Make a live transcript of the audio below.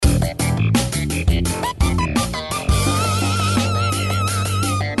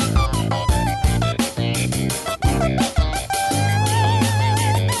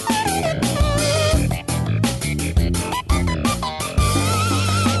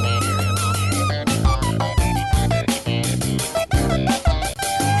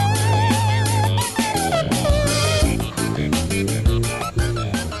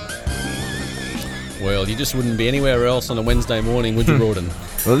just wouldn't be anywhere else on a Wednesday morning, would you, Rawdon?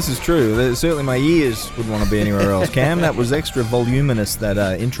 Well, this is true. Certainly my ears wouldn't want to be anywhere else. Cam, that was extra voluminous,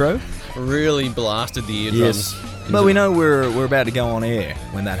 that intro. Really blasted the eardrums. Yes. But we know we're about to go on air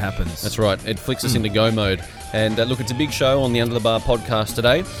when that happens. That's right. It flicks us into go mode. And look, it's a big show on the Under the Bar podcast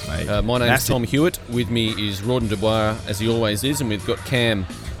today. My name's Tom Hewitt. With me is Rawdon Dubois, as he always is, and we've got Cam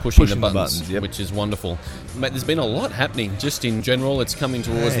pushing the buttons, yep. Which is wonderful. Mate, there's been a lot happening just in general. It's coming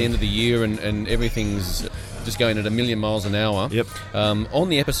towards the end of the year, and everything's just going at a million miles an hour. Yep. On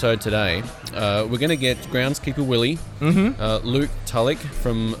the episode today, we're going to get groundskeeper Willie, Luke Tulloch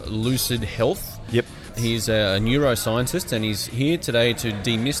from Lucid Health. Yep. He's a neuroscientist, and he's here today to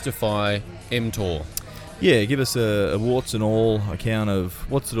demystify mTOR. Yeah, give us a warts and all account of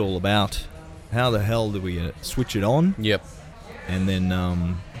what's it all about. How the hell do we switch it on? Yep. And then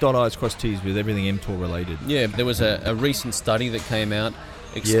dot I's, cross T's with everything mTOR related. Yeah, there was a recent study that came out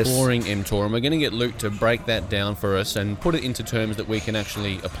exploring mTOR, and we're going to get Luke to break that down for us and put it into terms that we can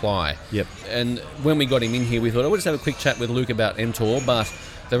actually apply. Yep. And when we got him in here, we thought, I would just have a quick chat with Luke about mTOR, but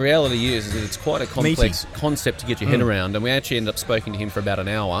the reality is that it's quite a complex concept to get your head around, and we actually ended up speaking to him for about an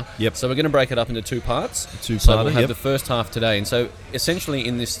hour. Yep. So we're going to break it up into two parts. So we'll have the first half today. And so essentially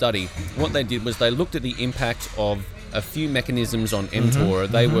in this study, what they did was they looked at the impact of a few mechanisms on mTOR.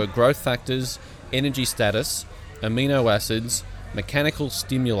 They were growth factors, energy status, amino acids, mechanical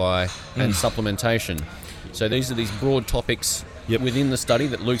stimuli, and supplementation. So these are these broad topics within the study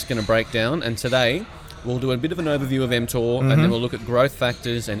that Luke's going to break down. And today we'll do a bit of an overview of mTOR, and then we'll look at growth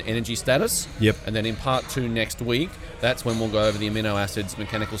factors and energy status. Yep. And then in part 2 next week, that's when we'll go over the amino acids,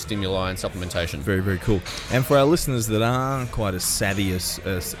 mechanical stimuli, and supplementation. Very, very cool. And for our listeners that aren't quite as savvy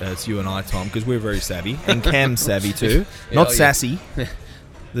as you and I, Tom, because we're very savvy, and Cam's savvy too, not sassy.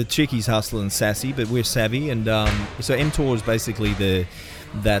 The chickies hustle and sassy, but we're savvy. And so mTOR is basically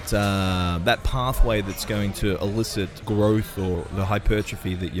that pathway that's going to elicit growth or the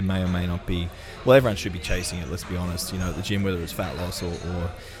hypertrophy that you may or may not be. Well, everyone should be chasing it, let's be honest, at the gym, whether it's fat loss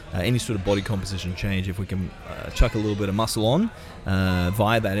or any sort of body composition change. If we can chuck a little bit of muscle on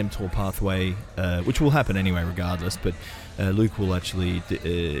via that mTOR pathway, which will happen anyway regardless, but Luke will actually, like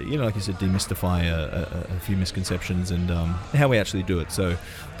you said, demystify a few misconceptions and how we actually do it. So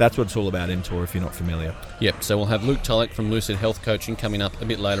that's what it's all about, mTOR, if you're not familiar. Yep, so we'll have Luke Tulloch from Lucid Health Coaching coming up a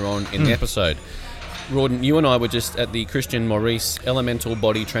bit later on in the episode. Rawdon, you and I were just at the Christian Maurice Elemental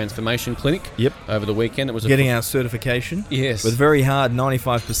Body Transformation Clinic over the weekend. It was getting our certification. Yes. With very hard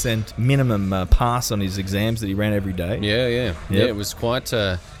 95% minimum pass on his exams that he ran every day. Yeah, it was quite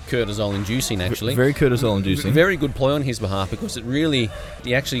cortisol-inducing, actually. Very cortisol-inducing. Very good ploy on his behalf, because he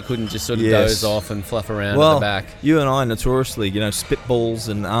actually couldn't just sort of doze off and fluff around at the back. You and I notoriously, spitballs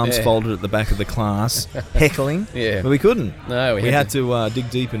and arms folded at the back of the class, heckling. But we couldn't. No, we had to dig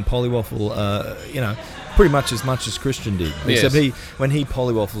deep in polywaffle, pretty much as Christian did. Except when he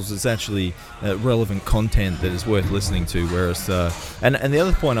polywaffles, it's actually relevant content that is worth listening to. Whereas, and the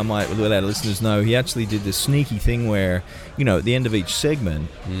other point I might let our listeners know, he actually did this sneaky thing where, at the end of each segment,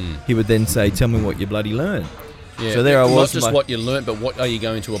 he would then say, "Tell me what you bloody learned." Yeah. So there I was. Not just what you learned, but what are you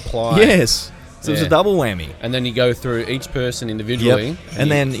going to apply? Yes. So it was a double whammy. And then you go through each person individually. Yep.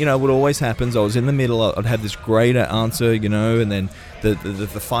 And then, what always happens, I was in the middle, I'd have this great answer, and then the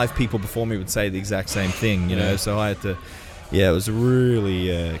 5 people before me would say the exact same thing, so I had to, it was really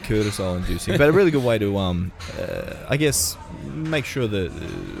cortisol-inducing, but a really good way to, I guess, make sure that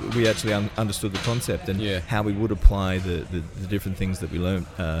we actually understood the concept and how we would apply the different things that we learned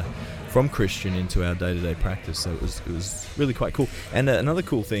from Christian into our day-to-day practice. So it was really quite cool. And another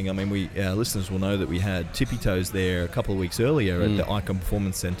cool thing, our listeners will know that we had Tippy Toes there a couple of weeks earlier at the Icon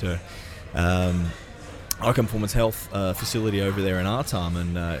Performance Centre, Icon Performance Health facility over there in Artarm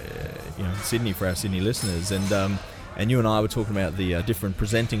and Sydney, for our Sydney listeners. And you and I were talking about the different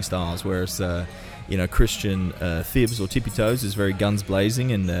presenting styles, whereas Christian Thibs or Tippy Toes is very guns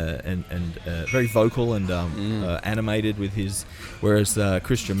blazing and very vocal and animated with his, whereas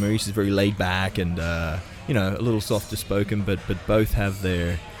Christian Maurice is very laid back and a little softer spoken, but both have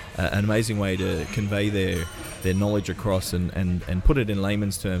their an amazing way to convey their knowledge across and put it in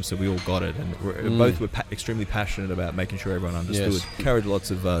layman's terms so we all got it. And both were extremely passionate about making sure everyone understood. Yes. Carried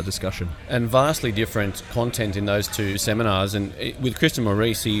lots of discussion. And vastly different content in those two seminars. And with Christian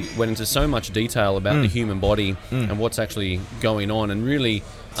Maurice, he went into so much detail about the human body and what's actually going on, and really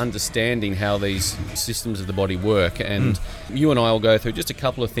understanding how these systems of the body work. And you and I will go through just a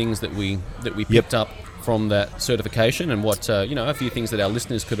couple of things that we picked up from that certification and what, a few things that our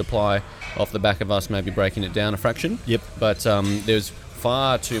listeners could apply off the back of us maybe breaking it down a fraction. Yep. But there's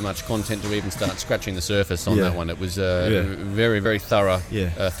far too much content to even start scratching the surface on that one. It was very, very thorough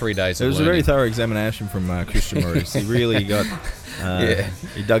 3 days of It was learning. a very thorough examination from Christian Maurice. He really got...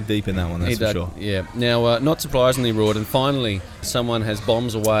 He dug deep in that one, that's for sure. Yeah. Now, not surprisingly, Rod, and finally, someone has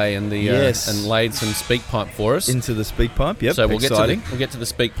bombs away and and laid some speak pipe for us. Into the speak pipe, yep. So we'll get to the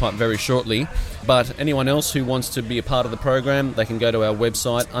speak pipe very shortly. But anyone else who wants to be a part of the program, they can go to our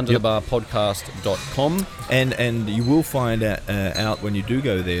website, underthebarpodcast.com. And you will find out when you do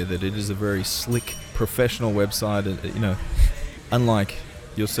go there that it is a very slick, professional website. Unlike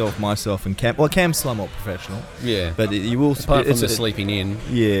yourself, myself, and Cam. Well, Cam's somewhat professional. Yeah. But you will... Apart from the sleeping in.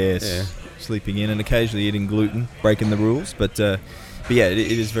 Yes. Yeah. Sleeping in and occasionally eating gluten, breaking the rules. But yeah, it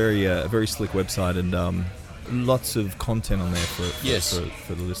is very slick website and lots of content on there for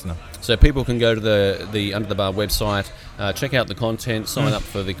the listener. So people can go to the Under the Bar website, check out the content, sign up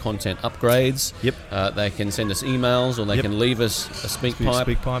for the content upgrades. Yep. They can send us emails or they can leave us a speak pipe.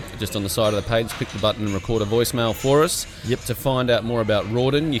 Just on the side of the page, click the button and record a voicemail for us. Yep. To find out more about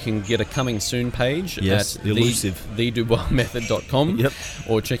Rawdon, you can get a coming soon page at theduboismethod.com. Yep.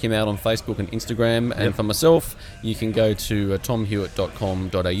 Or check him out on Facebook and Instagram. And for myself, you can go to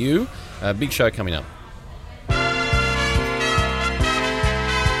tomhewitt.com.au. Big show coming up.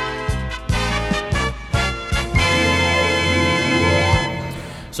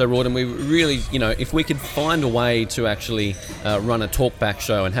 So, Rawdon, we really, if we could find a way to actually run a talkback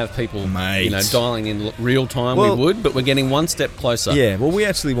show and have people, dialing in real time, we would, but we're getting one step closer. Yeah, well, we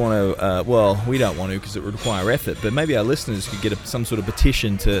actually want to, we don't want to because it would require effort, but maybe our listeners could get some sort of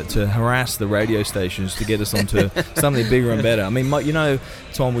petition to harass the radio stations to get us onto something bigger and better. I mean,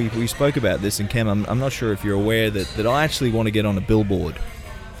 Tom, we spoke about this, and Cam, I'm not sure if you're aware that I actually want to get on a billboard.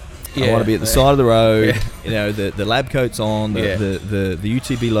 I want to be at the side of the road. The lab coat's on, the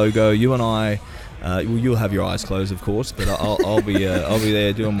UTB logo. You and I, you'll have your eyes closed, of course, but I'll be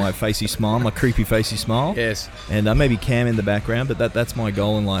there doing my facey smile, my creepy facey smile. Yes. And maybe Cam in the background, but that's my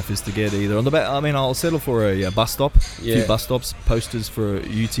goal in life, is to get either on the back. I mean, I'll settle for a bus stop, a few bus stops, posters for a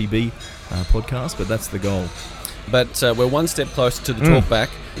UTB podcast, but that's the goal. But we're one step closer to the talkback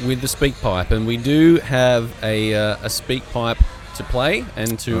with the speak pipe, and we do have a speak pipe to play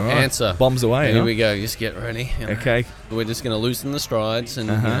and to answer. Bombs away. Here we go. Just get ready. Okay. We're just going to loosen the strides and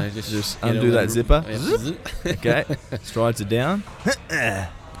just undo that zipper. Yeah. Okay. Strides are down.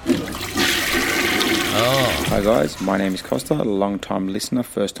 Hi guys, my name is Costa, a long-time listener,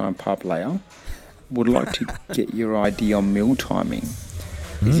 first-time pipe layer. Would like to get your idea on meal timing.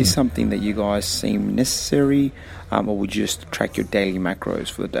 Is this something that you guys seem necessary, or would you just track your daily macros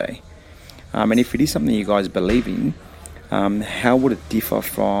for the day? And if it is something you guys believe in, how would it differ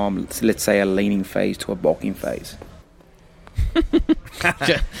from, let's say, a leaning phase to a bulking phase?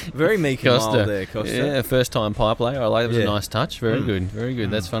 Very meek and mild there, Costa. Yeah, first time pipe layer. I like it. It was a nice touch. Very good. Very good.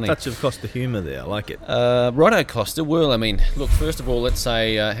 That's funny. Touch of Costa humour there. I like it. Righto, Costa. Well, I mean, look, first of all, let's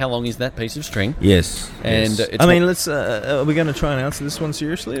say, how long is that piece of string? Yes. And let's. Are we going to try and answer this one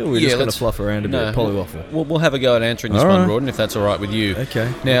seriously, or are we just going to fluff around a bit, polywaffle? We'll have a go at answering this one, Rawdon, if that's all right with you.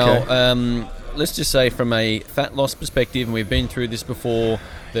 Okay. Now, let's just say from a fat loss perspective, and we've been through this before,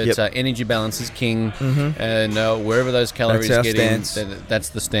 that energy balance is king, and wherever those calories get in, that's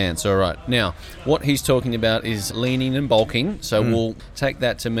the stance. All right. Now, what he's talking about is leaning and bulking, so we'll take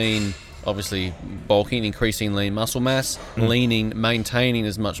that to mean, obviously, bulking, increasing lean muscle mass, leaning, maintaining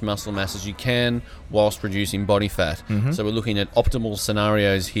as much muscle mass as you can whilst reducing body fat. So we're looking at optimal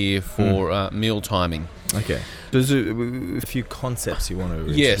scenarios here for meal timing. Okay. There's a few concepts you want to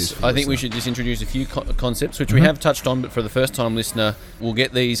introduce. Yes, I think we should just introduce a few concepts, which we have touched on, but for the first time listener, we'll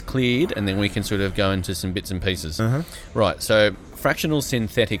get these cleared and then we can sort of go into some bits and pieces. Right, so fractional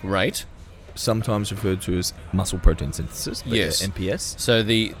synthetic rate. Sometimes referred to as muscle protein synthesis, but MPS. So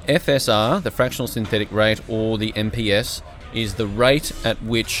the FSR, the fractional synthetic rate, or the MPS, is the rate at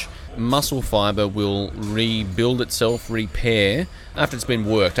which muscle fibre will rebuild itself, repair, after it's been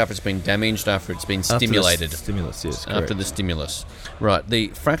worked, after it's been damaged, after it's been stimulated. After the stimulus, yes, correct. After the stimulus. Right, the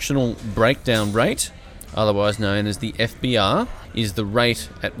fractional breakdown rate, otherwise known as the FBR, is the rate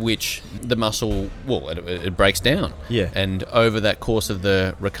at which the muscle, it breaks down. Yeah. And over that course of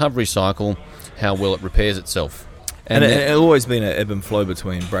the recovery cycle, how well it repairs itself. And it's always been an ebb and flow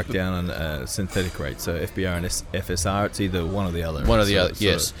between breakdown and synthetic rate. So FBR and FSR, it's either one or the other. One or the other,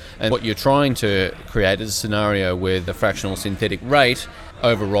 yes. And what you're trying to create is a scenario where the fractional synthetic rate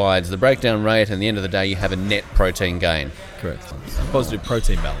overrides the breakdown rate, and at the end of the day, you have a net protein gain. correct. Positive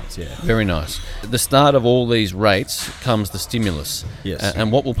protein balance, yeah. Very nice. At the start of all these rates comes the stimulus. Yes.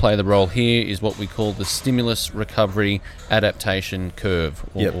 And what will play the role here is what we call the stimulus recovery adaptation curve,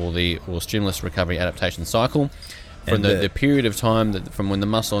 or stimulus recovery adaptation cycle. From the period of time from when the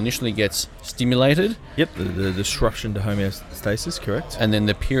muscle initially gets stimulated. Yep, the disruption to homeostasis, correct. And then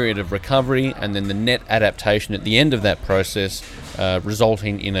the period of recovery, and then the net adaptation at the end of that process,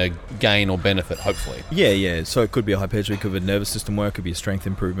 resulting in a gain or benefit, hopefully. Yeah. So it could be a hypertrophy, could be a nervous system work, could be a strength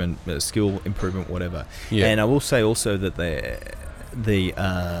improvement, a skill improvement, whatever. Yeah. And I will say also that the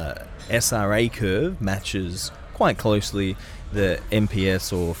SRA curve matches quite closely the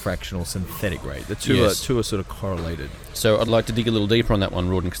MPS or fractional synthetic rate. The two are sort of correlated. So I'd like to dig a little deeper on that one,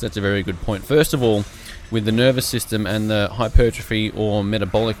 Rawdon, because that's a very good point. First of all, with the nervous system and the hypertrophy or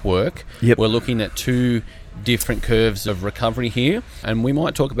metabolic work, we're looking at two different curves of recovery here, and we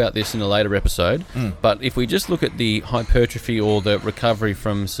might talk about this in a later episode. But if we just look at the hypertrophy or the recovery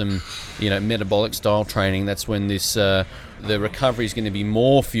from some metabolic style training, that's when this the recovery is going to be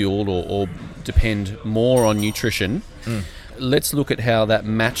more fueled or depend more on nutrition. Let's look at how that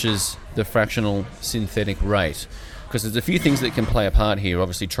matches the fractional synthetic rate, because there's a few things that can play a part here.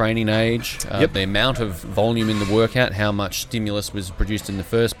 Obviously, training age, the amount of volume in the workout, how much stimulus was produced in the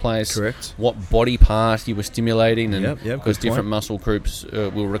first place, correct. What body part you were stimulating, and because different point. Muscle groups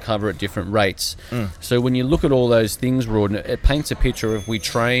will recover at different rates. So when you look at all those things, Rawdon, it paints a picture of we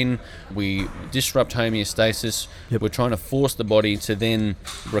train, we disrupt homeostasis, we're trying to force the body to then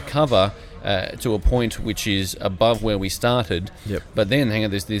recover to a point which is above where we started. But then,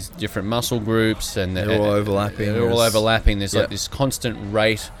 there's these different muscle groups, and they're all overlapping. There's like this constant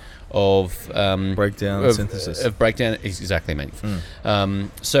rate of breakdown and synthesis. Of breakdown, exactly, mate.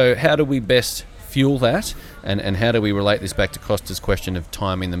 So how do we best fuel that, and how do we relate this back to Costa's question of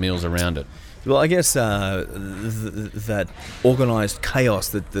timing the meals around it? Well, I guess that organised chaos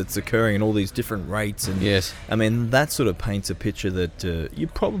that's occurring in all these different rates, and I mean that sort of paints a picture that you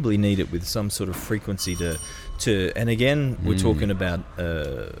probably need it with some sort of frequency to and again we're talking about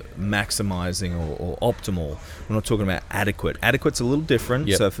maximising or optimal. We're not talking about adequate. Adequate's a little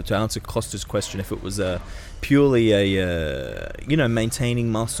different. So to answer Costa's question, if it was purely a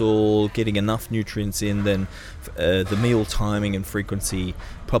maintaining muscle, getting enough nutrients in, then the meal timing and frequency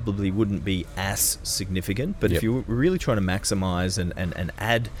probably wouldn't be as significant. But if you're really trying to maximize and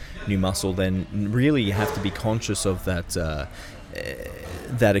add new muscle, then really you have to be conscious of that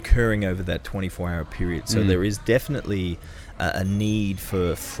occurring over that 24-hour period. So there is definitely a need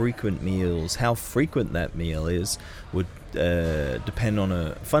for frequent meals. How frequent that meal is would depend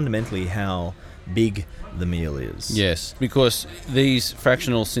on fundamentally how big the meal is. Yes, because these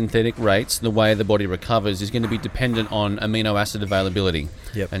fractional synthetic rates, the way the body recovers, is going to be dependent on amino acid availability.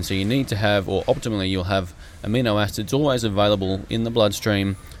 And so you need to have, or optimally you'll have, amino acids always available in the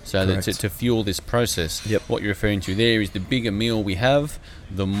bloodstream, so that to fuel this process. What you're referring to there is the bigger meal we have,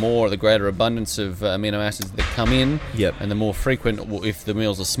 the greater abundance of amino acids that come in, and the more frequent. If the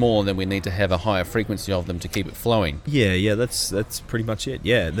meals are small, then we need to have a higher frequency of them to keep it flowing. That's pretty much it.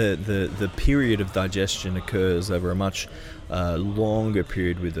 The period of digestion occurs over a much longer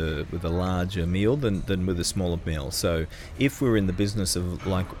period with a larger meal than with a smaller meal. So if we're in the business of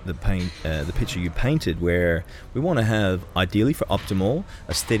like the picture you painted, where we want to have, ideally for optimal,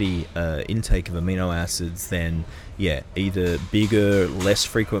 a steady intake of amino acids, then either bigger, less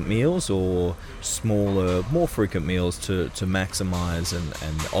frequent meals, or smaller, more frequent meals to maximize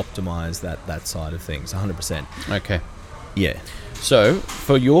and optimize that side of things. 100%. Okay. So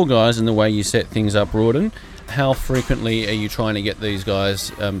for your guys and the way you set things up, Rawdon, how frequently are you trying to get these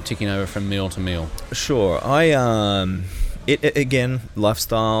guys ticking over from meal to meal? Sure. Again,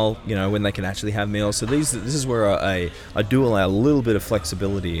 lifestyle, when they can actually have meals. So this is where I do allow a little bit of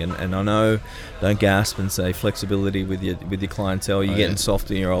flexibility, and I know, don't gasp and say flexibility with your clientele. You're getting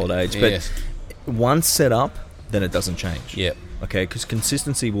soft in your old age, but once set up, then it doesn't change. Okay, because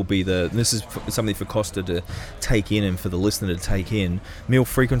consistency will be this is something for Costa to take in and for the listener to take in. Meal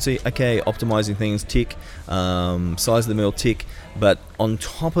frequency, okay, optimizing things, tick. Size of the meal, tick. But on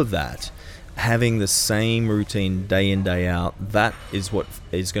top of that, having the same routine day in, day out, that is what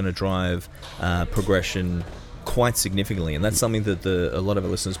is going to drive progression quite significantly, and that's something that a lot of our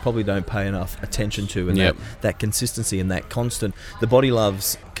listeners probably don't pay enough attention to, and that consistency and that constant. The body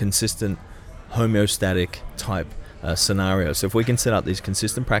loves consistent homeostatic type scenario. So if we can set up this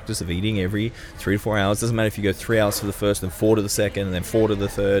consistent practice of eating every 3 to 4 hours, doesn't matter if you go 3 hours for the first and 4 to the second and then 4 to the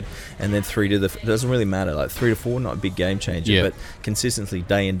third and then 3 to the it doesn't really matter. Like 3 to 4, not a big game changer, but consistently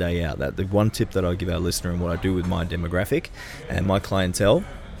day in, day out. That the one tip that I give our listener and what I do with my demographic and my clientele.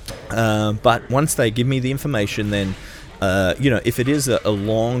 But once they give me the information, then if it is a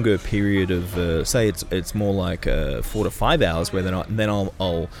longer period of, say it's more like 4 to 5 hours, where then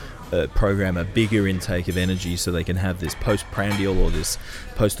I'll program a bigger intake of energy so they can have this postprandial or this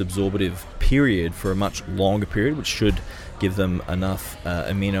post-absorptive period for a much longer period, which should give them enough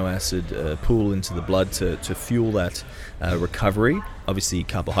amino acid pool into the blood to fuel that recovery. Obviously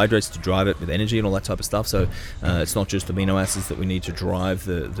carbohydrates to drive it with energy and all that type of stuff. So it's not just amino acids that we need to drive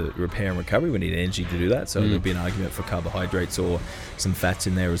the repair and recovery. We need energy to do that. So there'll be an argument for carbohydrates or some fats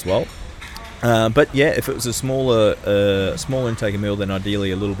in there as well. But yeah, if it was a smaller intake of meal, then ideally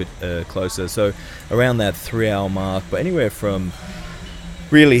a little bit closer. So around that 3-hour mark, but anywhere from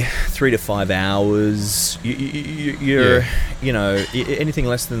really 3 to 5 hours. You're anything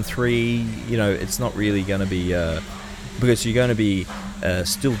less than 3, it's not really going to be because you're going to be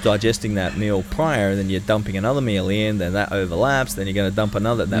still digesting that meal prior, and then you're dumping another meal in, then that overlaps, then you're going to dump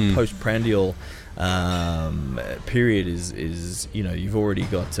another. That postprandial period is you've already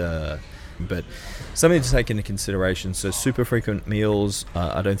got. But something to take into consideration. So super frequent meals,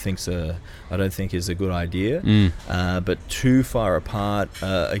 I don't think is a good idea. But too far apart,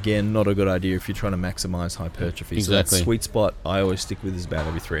 again, not a good idea if you're trying to maximize hypertrophy. Exactly. So that sweet spot I always stick with is about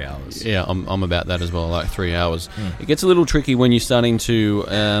every 3 hours. Yeah, I'm about that as well, like 3 hours. It gets a little tricky when you're starting to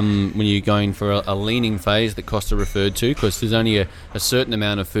when you're going for a leaning phase that Costa referred to, because there's only a certain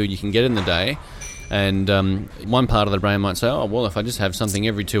amount of food you can get in the day. And one part of the brain might say, oh, well, if I just have something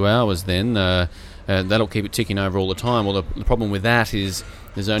every 2 hours, then that'll keep it ticking over all the time. Well, the problem with that is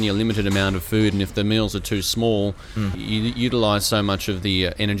there's only a limited amount of food, and if the meals are too small, you utilise so much of the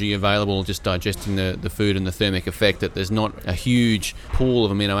energy available just digesting the food and the thermic effect that there's not a huge pool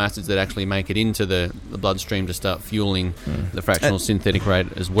of amino acids that actually make it into the bloodstream to start fueling the fractional synthetic rate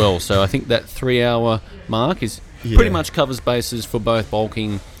as well. So I think that 3 hour mark is pretty much covers bases for both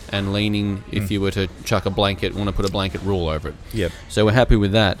bulking and leaning if you were to want to put a blanket rule over it. Yep. So we're happy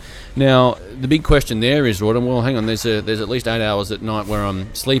with that. Now, the big question there is, Rawdon, well, hang on, there's at least 8 hours at night where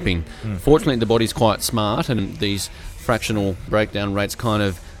I'm sleeping. Fortunately, the body's quite smart, and these fractional breakdown rates kind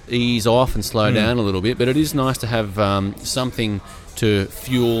of ease off and slow down a little bit, but it is nice to have something to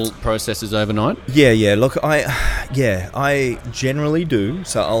fuel processes overnight. Look, I generally do.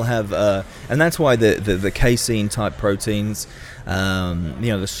 So I'll have, and that's why the casein type proteins,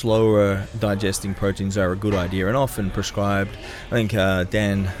 the slower digesting proteins are a good idea and often prescribed. I think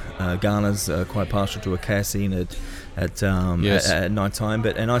Dan Garner's quite partial to a casein at night time,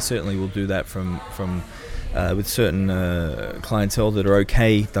 and I certainly will do that from with certain clientele that are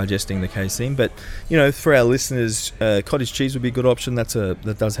okay digesting the casein. But for our listeners, cottage cheese would be a good option.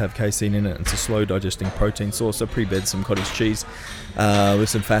 That does have casein in it. It's a slow digesting protein source. So pre-bed some cottage cheese with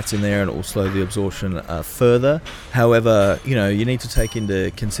some fats in there, and it will slow the absorption further. However, you need to take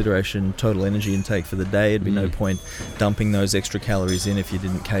into consideration total energy intake for the day. It'd be no point dumping those extra calories in if you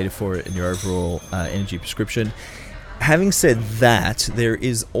didn't cater for it in your overall energy prescription. Having said that, there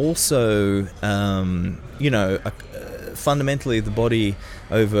is also, fundamentally the body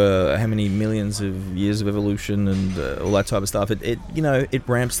over how many millions of years of evolution and all that type of stuff, it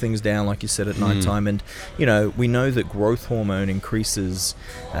ramps things down, like you said, at night time. And, we know that growth hormone increases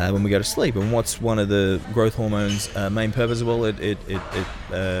when we go to sleep. And what's one of the growth hormones' main purpose? Well,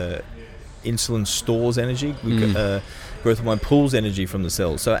 insulin stores energy. Growth hormone pulls energy from the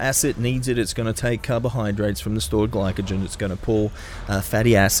cells. So as it needs it, it's going to take carbohydrates from the stored glycogen. It's going to pull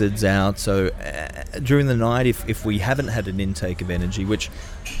fatty acids out. So during the night, if we haven't had an intake of energy, which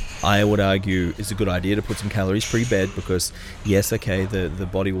I would argue is a good idea to put some calories pre-bed, because yes, okay, the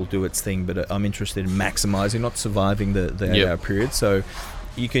body will do its thing, but I'm interested in maximizing, not surviving the 8-hour period. So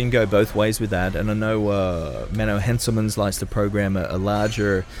you can go both ways with that. And I know Menno Henselmans likes to program a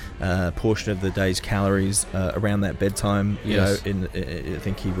larger portion of the day's calories around that bedtime. I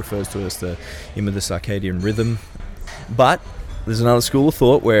think he refers to it as the circadian rhythm. But there's another school of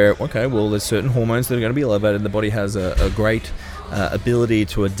thought where, okay, well, there's certain hormones that are going to be elevated. The body has a great ability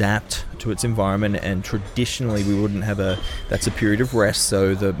to adapt to its environment, and traditionally we wouldn't have that's a period of rest,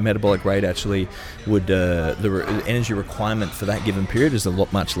 so the metabolic rate actually would the energy requirement for that given period is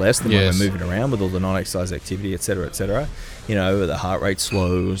much less than when we're moving around with all the non-exercise activity, etc. The heart rate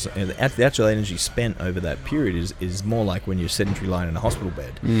slows, and the actual energy spent over that period is more like when you're sedentary lying in a hospital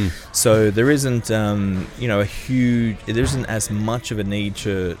bed. So there isn't there isn't as much of a need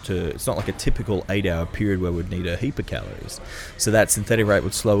to it's not like a typical 8-hour period where we'd need a heap of calories. So that synthetic rate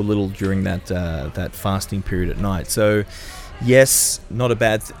would slow a little during that fasting period at night. So Yes, not a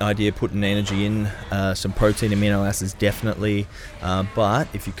bad idea putting energy in, some protein, amino acids definitely, but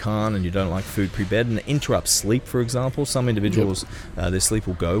if you can't and you don't like food pre-bed and it interrupts sleep, for example, some individuals, their sleep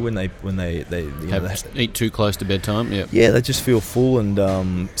will go when they eat too close to bedtime. Yeah, they just feel full,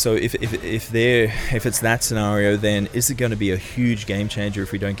 and so if it's that scenario, then is it going to be a huge game changer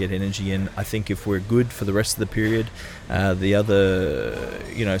if we don't get energy in? I think if we're good for the rest of the period, the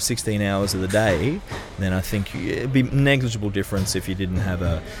other 16 hours of the day, then I think it'd be negligible difference if you didn't have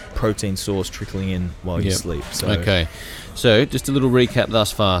a protein source trickling in while you sleep. Okay, so just a little recap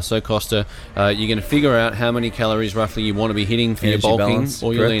thus far. So Costa, you're going to figure out how many calories roughly you want to be hitting for energy your bulking balance,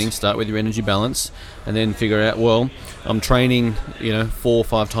 or your correct. leaning. Start with your energy balance, and then figure out, well, I'm training 4 or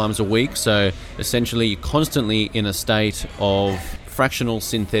 5 times a week, so essentially you're constantly in a state of fractional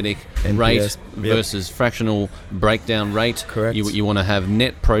synthetic NPS, rate versus fractional breakdown rate. Correct. You want to have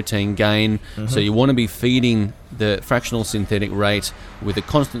net protein gain, so you want to be feeding the fractional synthetic rate with a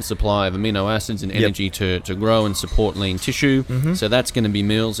constant supply of amino acids and energy to grow and support lean tissue. So that's going to be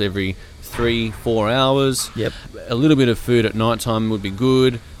meals every 3-4 hours. A little bit of food at night time would be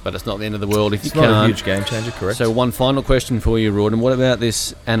good, but it's not the end of the world if you can't. It's not a huge game changer, correct. So one final question for you, Rawdon. What about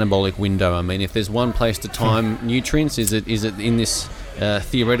this anabolic window? I mean, if there's one place to time nutrients, is it in this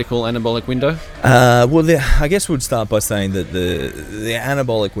theoretical anabolic window? I guess we'd start by saying that the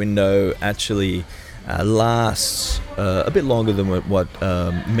anabolic window actually lasts a bit longer than what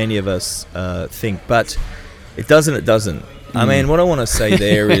many of us think, but it doesn't. I mean, what I want to say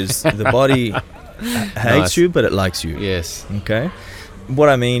there is the body hates you, but it likes you. Yes. Okay? What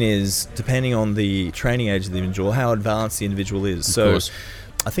I mean is, depending on the training age of the individual, how advanced the individual is. Of so, course.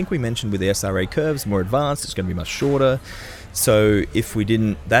 I think we mentioned with the SRA curves, more advanced, it's going to be much shorter. So if we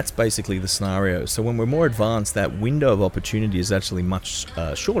didn't, that's basically the scenario. So when we're more advanced, that window of opportunity is actually much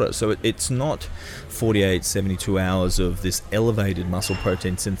shorter. So it's not 48, 72 hours of this elevated muscle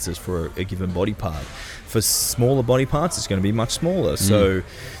protein synthesis for a given body part. For smaller body parts, it's going to be much smaller. So,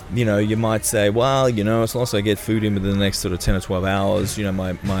 you might say, well, as long as I get food in within the next sort of 10 or 12 hours,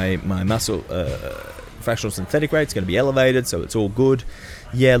 my muscle fractional synthetic rate is going to be elevated, so it's all good.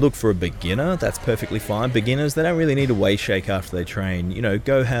 Yeah, look, for a beginner, that's perfectly fine. Beginners, they don't really need a whey shake after they train.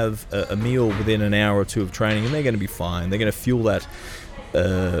 Go have a meal within an hour or two of training, and they're going to be fine. They're going to fuel that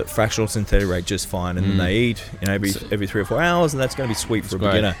fractional synthetic rate just fine, and then they eat every 3 or 4 hours, and that's going to be sweet for a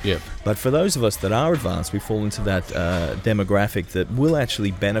beginner. But for those of us that are advanced, we fall into that demographic that will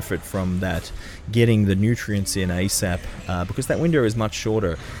actually benefit from that, getting the nutrients in ASAP, because that window is much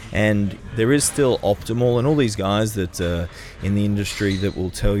shorter, and there is still optimal, and all these guys that in the industry that will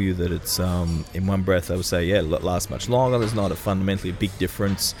tell you that it's in one breath, they will say, it lasts much longer, there's not fundamentally a big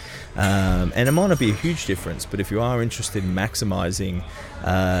difference, and it might not be a huge difference, but if you are interested in maximizing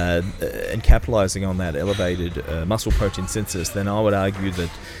and capitalizing on that elevated muscle protein synthesis, then I would argue that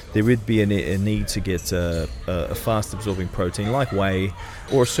there would be a need to get a fast absorbing protein like whey,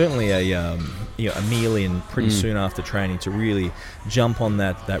 or certainly a meal in pretty soon after training to really jump on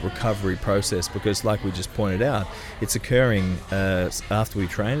that recovery process, because like we just pointed out, it's occurring after we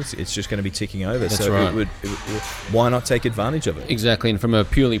train. It's just going to be ticking over. That's so right. Why not take advantage of it? Exactly, and from a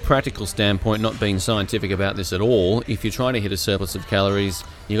purely practical standpoint, not being scientific about this at all, if you're trying to hit a surplus of calories,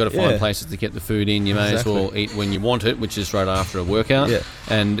 you've got to find places to get the food in. You may as well eat when you want it, which is right after a workout.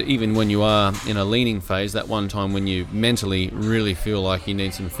 And even when you are in a leaning phase, that one time when you mentally really feel like you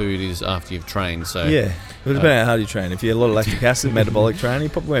need some food is after you've trained. So it depends on how you train. If you have a lot of lactic acid, metabolic training, you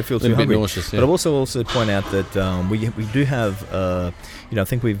probably won't feel too hungry. Nauseous, But I'll also point out that we do have, I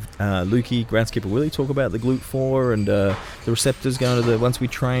think we've Lukey, Groundskeeper Willie talk about the GLUT4 and the receptors going to once we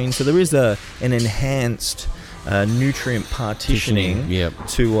train. So there is an enhanced nutrient partitioning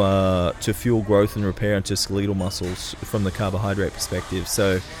to fuel growth and repair into skeletal muscles from the carbohydrate perspective.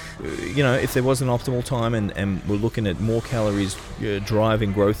 So, if there was an optimal time and we're looking at more calories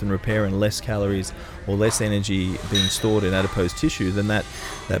driving growth and repair and less calories or less energy being stored in adipose tissue, then that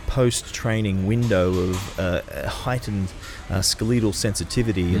post-training window of heightened skeletal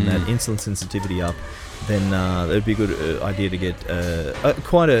sensitivity and that insulin sensitivity up, then it would be a good idea to get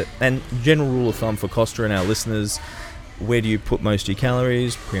and general rule of thumb for Costa and our listeners: where do you put most of your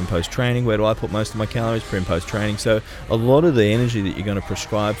calories? Pre and post training. Where do I put most of my calories? Pre and post training. So a lot of the energy that you're going to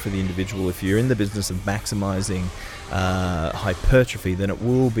prescribe for the individual, if you're in the business of maximizing hypertrophy, then it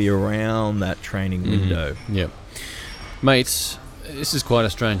will be around that training window. Mates, this is quite a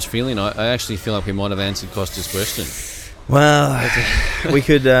strange feeling. I actually feel like we might have answered Costa's question. Well, we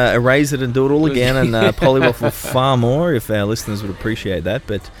could erase it and do it all again and polywaffle far more if our listeners would appreciate that.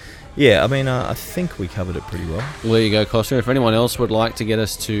 But Yeah, I mean, I think we covered it pretty well. Well, there you go, Costa. If anyone else would like to get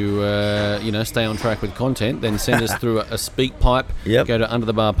us to, stay on track with content, then send us through a speak pipe. Yep. Go to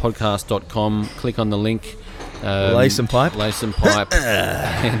underthebarpodcast.com, click on the link. Lay some pipe.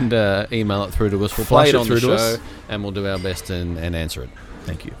 And email it through to us. We'll play it on the show, and we'll do our best and answer it.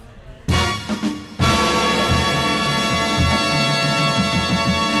 Thank you.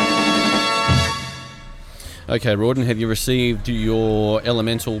 Okay, Rawdon, have you received your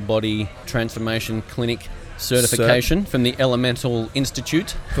Elemental Body Transformation Clinic certification from the Elemental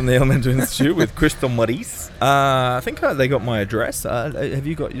Institute? From the Elemental Institute with Crystal Maurice. I think they got my address. Have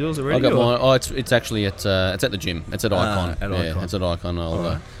you got yours already? I got mine. Oh, it's actually it's at the gym. It's at Icon. Icon. It's at Icon.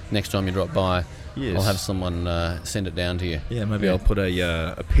 I'll next time you drop by, yes. I'll have someone send it down to you. Yeah, maybe I'll put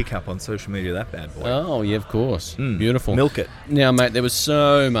a pick up on social media. That bad boy. Oh yeah, of course. Beautiful. Milk it. Now, mate, there was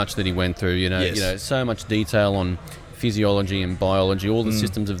so much that he went through. Yes. So much detail on physiology and biology, all the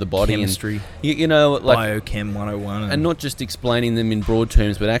systems of the body, chemistry, and biochem 101, and not just explaining them in broad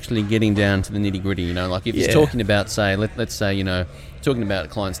terms, but actually getting down to the nitty gritty. Like if he's talking about, say, let's say, talking about a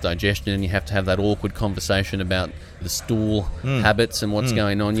client's digestion, and you have to have that awkward conversation about the stool habits and what's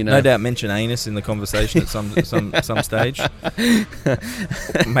going on. No doubt mention anus in the conversation at some stage.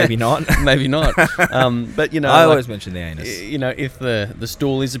 Maybe not. Maybe not. But I always mention the anus. If the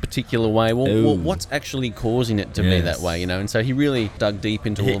stool is a particular way, well, what's actually causing it to be that way? And so he really dug deep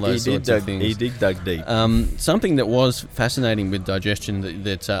into all those sorts of things. He dug deep. Something that was fascinating with digestion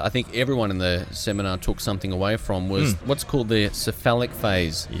that I think everyone in the seminar took something away from was what's called the cephalic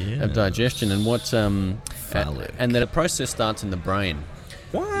phase of digestion, and what and that a process starts in the brain.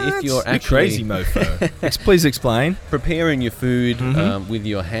 What? If you're actually crazy mofo. Please explain. Preparing your food with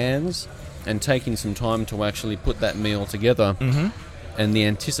your hands and taking some time to actually put that meal together, and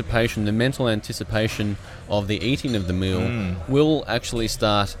the mental anticipation of the eating of the meal will actually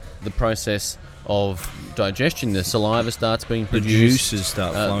start the process of digestion. The saliva starts being produced. The juices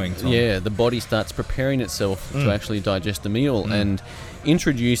start flowing. Tom. Yeah, the body starts preparing itself to actually digest the meal, and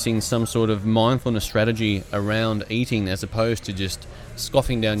introducing some sort of mindfulness strategy around eating, as opposed to just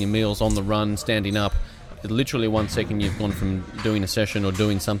scoffing down your meals on the run, standing up. Literally 1 second you've gone from doing a session or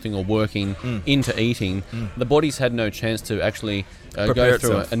doing something or working into eating. The body's had no chance to actually go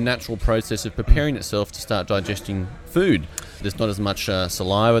through a natural process of preparing itself to start digesting food. There's not as much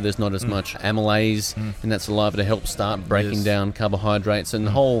saliva, there's not as much amylase in that saliva to help start breaking down carbohydrates, and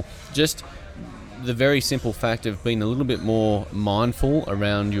the whole, just the very simple fact of being a little bit more mindful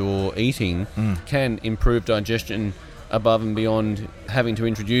around your eating can improve digestion above and beyond having to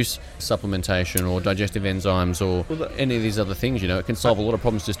introduce supplementation or digestive enzymes or any of these other things. It can solve a lot of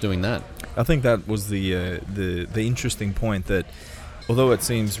problems just doing that. I think that was the interesting point, that although it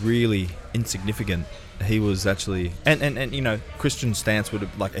seems really insignificant, he was actually and Christian stance would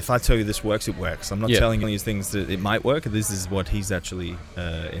have, like, if I tell you this works, it works. I'm not telling you these things that it might work. This is what he's actually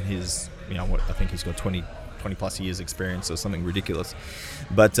in his, what I think he's got 20 plus years experience or something ridiculous,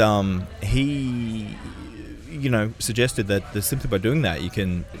 but he suggested that simply by doing that you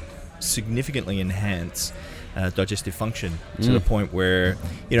can significantly enhance digestive function to the point where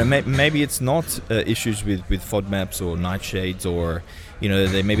maybe it's not issues with FODMAPs or nightshades, or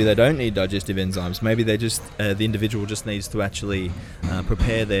maybe they don't need digestive enzymes. Maybe they just the individual just needs to actually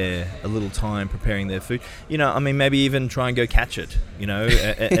prepare a little time preparing their food. Maybe even try and go catch it,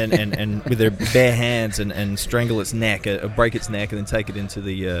 and with their bare hands and strangle its neck, break its neck, and then take it into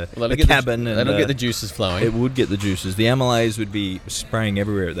the cabin. That'll get the juices flowing. It would get the juices. The amylase would be spraying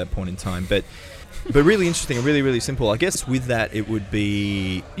everywhere at that point in time. But really interesting and really, really simple. I guess with that, it would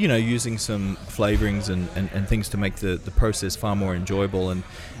be, using some flavorings and things to make the process far more enjoyable. And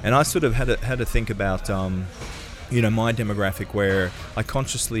I sort of had to think about, my demographic, where I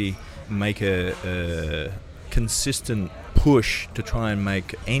consciously make a consistent push to try and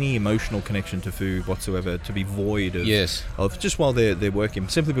make any emotional connection to food whatsoever to be void of just while they're working,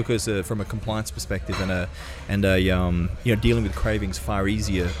 simply because from a compliance perspective and a dealing with cravings far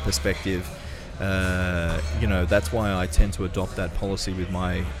easier perspective. That's why I tend to adopt that policy with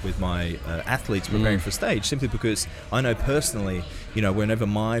my athletes preparing for stage, simply because I know personally, whenever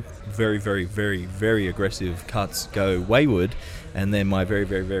my very, very, very, very aggressive cuts go wayward, and then my very,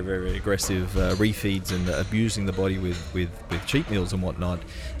 very, very, very aggressive refeeds and abusing the body with cheat meals and whatnot,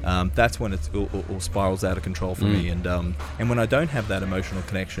 that's when it all spirals out of control for me. And when I don't have that emotional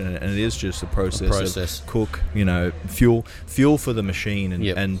connection, and it is just a process. Of cook, fuel for the machine,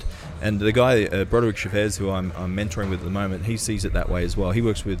 and the guy Broderick Chavez, who I'm mentoring with at the moment, he sees it that way as well. He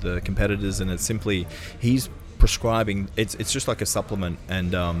works with competitors, and it's simply he's prescribing. It's just like a supplement,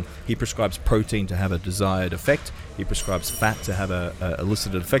 and he prescribes protein to have a desired effect. He prescribes fat to have a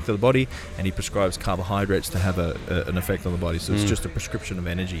elicited effect on the body, and he prescribes carbohydrates to have an effect on the body. So it's just a prescription of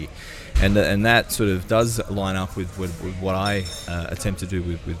energy, and that sort of does line up with what I attempt to do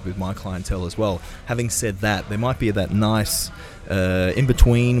with my clientele as well. Having said that, there might be that nice in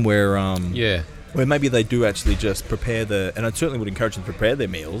between where where maybe they do actually just prepare and I certainly would encourage them to prepare their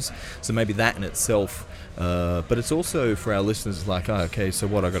meals. So maybe that in itself, but it's also for our listeners like, oh, okay, so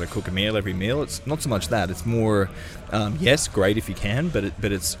what, I've got to cook a meal every meal? It's not so much that. It's more, yes, great if you can, but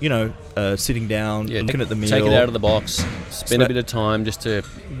it's sitting down, looking at the meal. Take it out of the box, spend a bit of time just to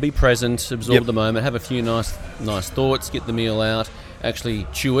be present, absorb the moment, have a few nice thoughts, get the meal out, actually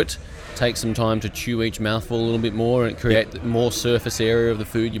chew it. Take some time to chew each mouthful a little bit more and create more surface area of the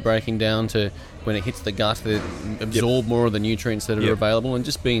food you're breaking down to when it hits the gut, that absorb more of the nutrients that are available, and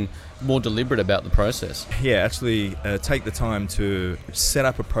just being more deliberate about the process. Yeah, actually take the time to set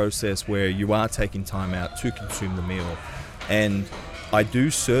up a process where you are taking time out to consume the meal. And I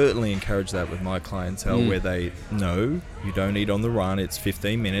do certainly encourage that with my clientele where they know you don't eat on the run. It's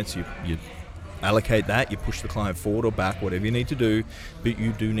 15 minutes. You allocate that, you push the client forward or back, whatever you need to do, but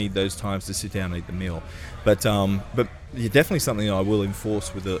you do need those times to sit down and eat the meal. But you're definitely something I will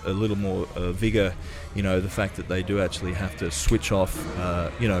enforce with a little more vigor, the fact that they do actually have to switch off,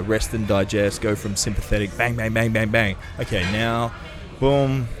 rest and digest, go from sympathetic, bang, bang, bang, bang, bang. Okay, now,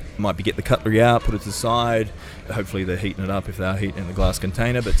 boom, might be get the cutlery out, put it to the side. Hopefully they're heating it up if they're heating it in the glass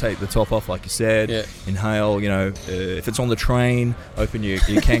container, but take the top off like you said. Inhale, if it's on the train, open your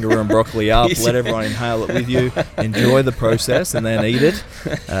kangaroo and broccoli up, let everyone inhale it with you, enjoy the process and then eat it,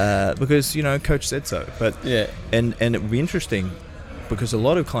 because coach said so. But and it would be interesting because a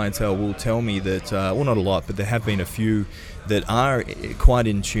lot of clientele will tell me that well, not a lot, but there have been a few that are quite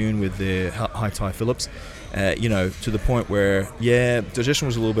in tune with their High Thai Phillips. To the point where, digestion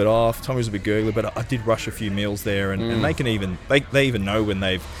was a little bit off, tummy was a bit gurgly, but I did rush a few meals there, and they can even they even know when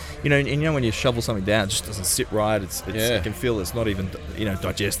they've, when you shovel something down, it just doesn't sit right. You can feel it's not even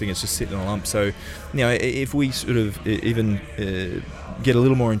digesting; it's just sitting in a lump. So, if we sort of even get a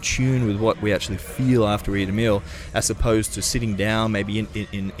little more in tune with what we actually feel after we eat a meal, as opposed to sitting down maybe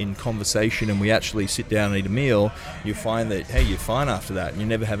in conversation, and we actually sit down and eat a meal, you find that you're fine after that, and you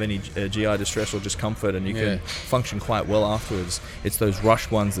never have any GI distress or discomfort, and you can function quite well afterwards. It's those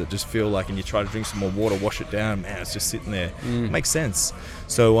rushed ones that just feel like, and you try to drink some more water, wash it down, man, it's just sitting there. Makes sense.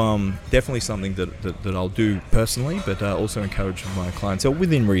 So definitely something that I'll do personally, but also encourage my clientele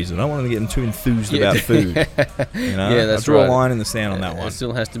within reason. I don't want to get them too enthused about food. That's I draw right. a line in the sand on that one. It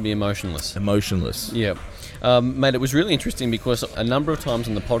still has to be emotionless. Yeah. Mate, it was really interesting because a number of times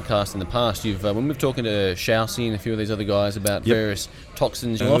on the podcast in the past, when we've talking to Shaoxi and a few of these other guys about various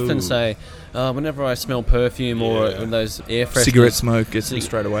toxins, you'll often say, whenever I smell perfume or those air fresheners, cigarette smoke gets me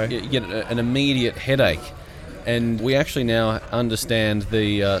straight away. You get an immediate headache. And we actually now understand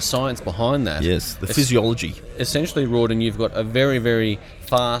the science behind that. Yes, the physiology. Essentially, Rawdon, you've got a very, very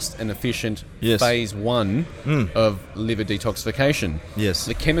fast and efficient phase 1 of liver detoxification. Yes.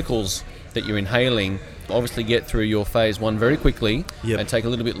 The chemicals that you're inhaling obviously get through your phase 1 very quickly and take a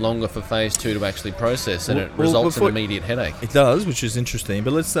little bit longer for phase 2 to actually process, and it results in immediate headache. It does, which is interesting.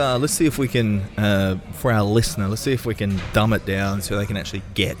 But let's see if we can, for our listener, let's see if we can dumb it down so they can actually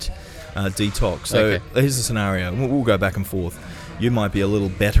get detox. So here's the scenario. We'll go back and forth. You might be a little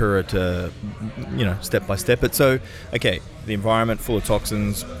better at, step by step. But the environment full of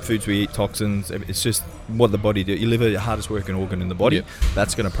toxins, foods we eat, toxins. It's just what the body do. Your liver, the hardest working organ in the body.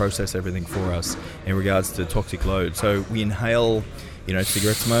 That's going to process everything for us in regards to toxic load. So we inhale,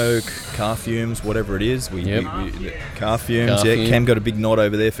 cigarette smoke, car fumes, whatever it is. Car fumes. Cam got a big nod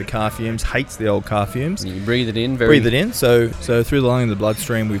over there for car fumes. Hates the old car fumes. You breathe it in. So through the lung and the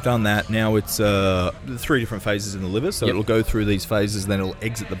bloodstream, we've done that. Now it's 3 different phases in the liver. So it'll go through these phases, then it'll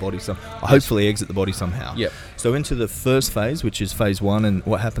exit the body. Hopefully exit the body somehow. So into the first phase, which is phase 1, and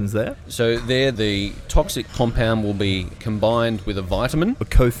what happens there? So there, the toxic compound will be combined with a vitamin, a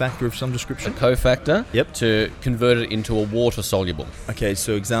cofactor of some description. To convert it into a water soluble. Okay,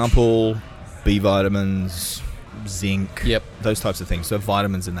 so example, B vitamins, zinc, those types of things. So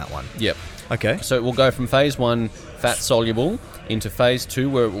vitamins in that one. Okay. So it will go from phase 1, fat soluble, into phase 2,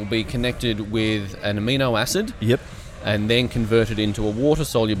 where it will be connected with an amino acid. And then converted into a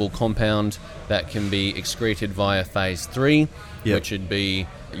water-soluble compound that can be excreted via phase 3, which would be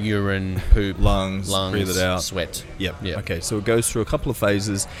urine, poop, lungs, breathe it out, sweat. Okay, so it goes through a couple of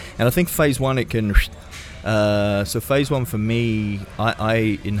phases, and I think phase 1 it can. So phase 1 for me,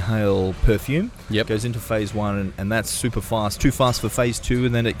 I inhale perfume. Goes into phase 1, and that's super fast. Too fast for phase 2,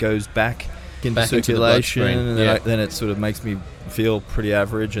 and then it goes back into back into the circulation, bloodstream. and then it sort of makes me feel pretty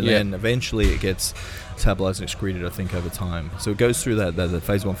average, and then eventually it gets metabolized and excreted, I think, over time. So it goes through that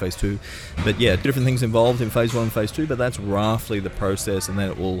phase 1, phase 2. But yeah, different things involved in phase 1 and phase 2, but that's roughly the process, and then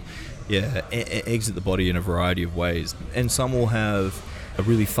it will exit the body in a variety of ways. And some will have a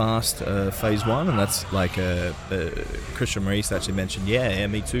really fast phase 1, and that's like Christian Maurice actually mentioned,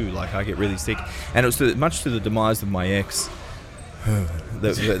 me too, like I get really sick. And it was much to the demise of my ex.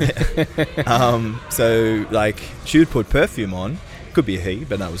 So like she would put perfume on, could be a he,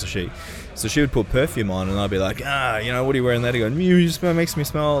 but no, it was a she. So she would put perfume on, and I'd be like, what are you wearing that? He goes, you smell, makes me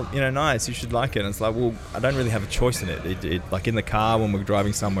smell, nice. You should like it. And it's like, well, I don't really have a choice in it. It like in the car when we're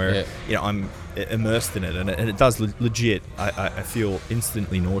driving somewhere, I'm immersed in it, and it does legit. I feel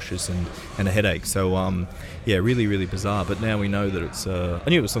instantly nauseous and a headache. So really, really bizarre. But now we know that it's. I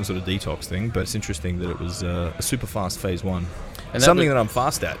knew it was some sort of detox thing, but it's interesting that it was a super fast phase 1. And something that I'm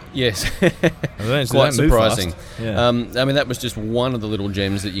fast at. Yes. Quite surprising. Yeah. That was just one of the little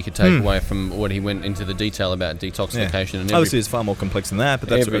gems that you could take away from what he went into the detail about detoxification. And obviously, it's far more complex than that, but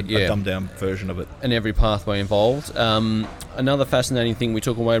that's a dumbed-down version of it. And every pathway involved. Another fascinating thing we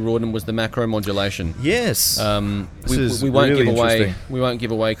took away, Rawdon, was the macromodulation. Yes. We won't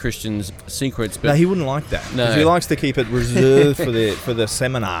give away Christian's secrets. But no, he wouldn't like that. No. He likes to keep it reserved for the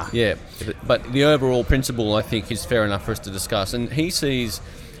seminar. Yeah. But the overall principle, I think, is fair enough for us to discuss. And he sees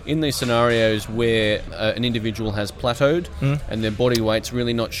in these scenarios where an individual has plateaued and their body weight's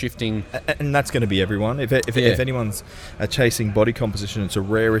really not shifting. And that's going to be everyone. If anyone's chasing body composition, it's a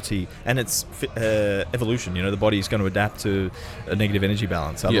rarity. And it's evolution. The body's going to adapt to a negative energy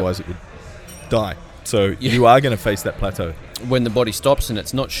balance. Otherwise, it would die. So you are going to face that plateau. When the body stops and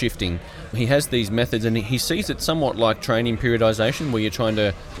it's not shifting, he has these methods, and he sees it somewhat like training periodization, where you're trying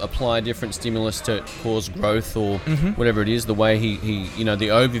to apply different stimulus to cause growth or whatever it is, the way he the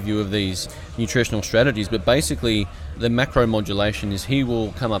overview of these nutritional strategies. But basically, the macromodulation is he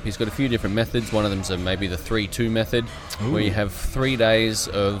will come up, he's got a few different methods. One of them's maybe the 3-2 method, where you have 3 days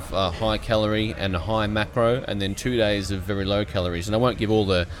of high calorie and high macro, and then 2 days of very low calories. And I won't give all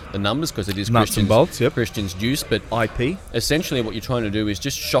the numbers because it is nuts and bolts, Christian's juice, but IP. Essentially what you're trying to do is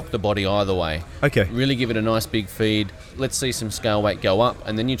just shock the body either way. Okay. Really give it a nice big feed. Let's see some scale weight go up,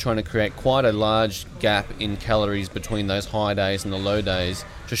 and then you're trying to create quite a large gap in calories between those high days and the low days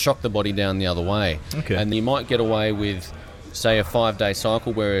to shock the body down the other way. Okay. And you might get away with, say, a 5-day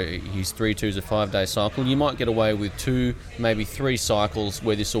cycle where his 3-2 is a 5-day cycle. You might get away with 2, maybe 3 cycles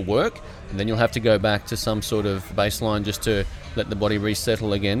where this will work, and then you'll have to go back to some sort of baseline just to let the body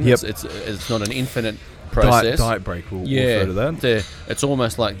resettle again. Yep. It's not an infinite process. Diet break, we'll refer to that. It's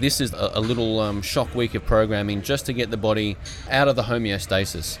almost like this is a little shock week of programming just to get the body out of the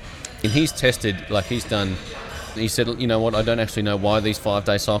homeostasis. And he's tested, he said, you know what, I don't actually know why these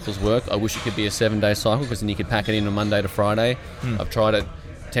 5-day cycles work. I wish it could be a 7-day cycle, because then you could pack it in on Monday to Friday. I've tried it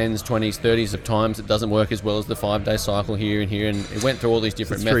 10s, 20s, 30s of times. It doesn't work as well as the 5-day cycle here and here. And it went through all these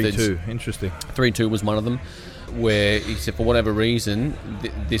different methods. 3-2, interesting. 3-2 was one of them, where he said, for whatever reason,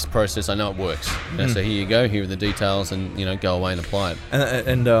 this process, I know it works. So here you go, here are the details, and go away and apply it.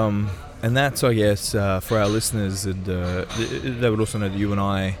 And that's, I guess, for our listeners, and they would also know that you and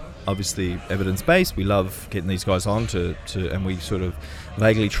I, obviously evidence-based, we love getting these guys on to and we sort of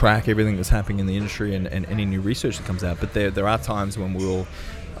vaguely track everything that's happening in the industry and any new research that comes out. But there are times when we'll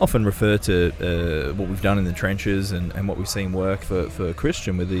often refer to what we've done in the trenches and what we've seen work for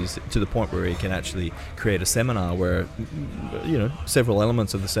Christian with these, to the point where he can actually create a seminar where, several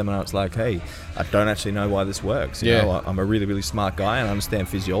elements of the seminar, it's like, hey, I don't actually know why this works. You know, I'm a really, really smart guy and I understand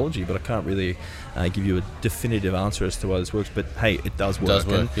physiology, but I can't really give you a definitive answer as to why this works. But hey, it does work. It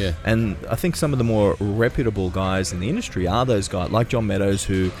does work, And I think some of the more reputable guys in the industry are those guys, like John Meadows,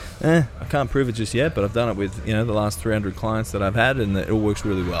 who, I can't prove it just yet, but I've done it with, the last 300 clients that I've had, and it all works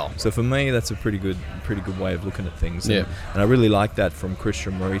really well. So for me, that's a pretty good way of looking at things. And I really like that from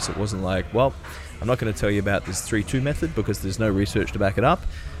Christian Maurice. It wasn't like, well, I'm not going to tell you about this 3-2 method because there's no research to back it up.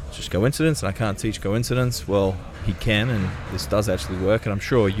 It's just coincidence, and I can't teach coincidence. Well, he can, and this does actually work, and I'm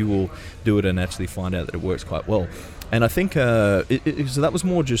sure you will do it and actually find out that it works quite well. And I think so that was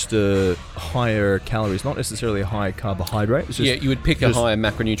more just higher calories, not necessarily a high carbohydrate. It's just, you would pick a higher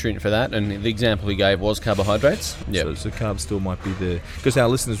macronutrient for that, and the example he gave was carbohydrates. So carbs still might be there, because our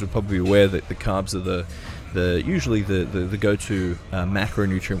listeners would probably be aware that the carbs are the usually the go-to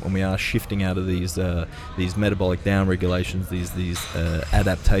macronutrient when we are shifting out of these metabolic down regulations, these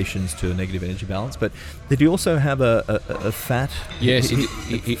adaptations to a negative energy balance. But did he also have a fat? Yes,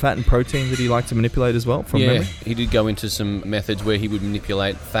 fat and protein that he liked to manipulate as well. From memory? He did go into some methods where he would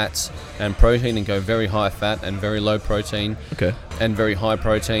manipulate fats and protein and go very high fat and very low protein. Okay. And very high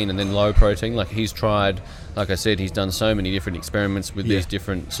protein and then low protein. Like he's tried. Like I said, he's done so many different experiments with these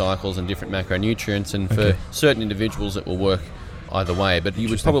different cycles and different macronutrients, and for certain individuals it will work either way. But you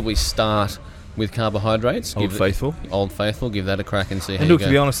would probably start with carbohydrates. Old Faithful. Old Faithful, give that a crack and see how and you look, go.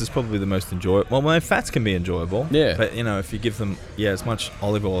 to be honest, it's probably the most enjoyable. Well, fats can be enjoyable. Yeah. But, if you give them, as much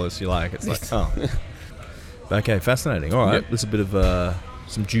olive oil as you like, it's like, oh. Okay, fascinating. All right. Yep. There's a bit of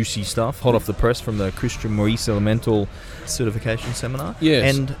some juicy stuff, hot off the press from the Christian Maurice Elemental Certification Seminar.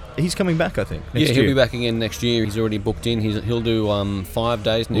 Yes. And he's coming back, I think, next year. He'll be back again next year. He's already booked in. He'll do 5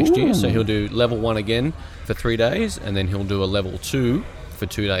 days next year. So he'll do level 1 again for 3 days, and then he'll do a level 2 for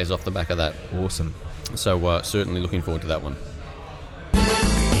 2 days off the back of that. Awesome. So certainly looking forward to that one.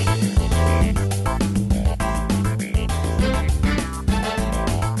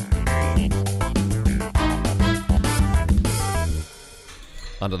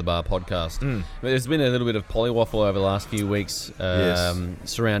 Under the Bar podcast. There's been a little bit of polywaffle over the last few weeks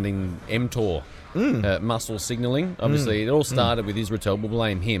surrounding mTOR, muscle signalling. Obviously, it all started with Israel. We'll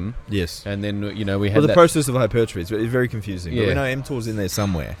blame him. Yes. And then, we had the process of hypertrophy. It's very confusing. Yeah. But we know mTOR's in there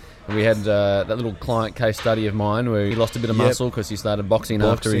somewhere. And we had that little client case study of mine where he lost a bit of muscle because he started boxing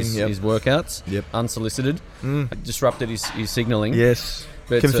after his workouts, unsolicited, disrupted his signalling. Yes.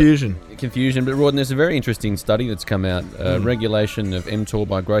 But, confusion. But Rawdon, there's a very interesting study that's come out, regulation of mTOR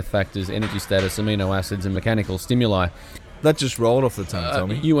by growth factors, energy status, amino acids and mechanical stimuli. That just rolled off the tongue,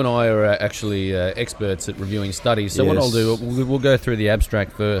 Tommy. You and I are actually experts at reviewing studies, so what I'll do, we'll go through the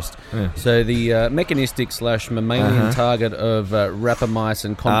abstract first. Yeah. So the mechanistic/mammalian target of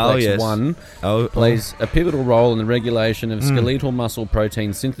rapamycin complex 1 plays a pivotal role in the regulation of skeletal muscle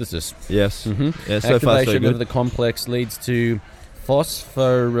protein synthesis. Yes. Mm-hmm. Yeah, so activation of the complex leads to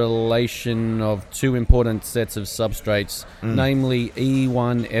phosphorylation of 2 important sets of substrates, namely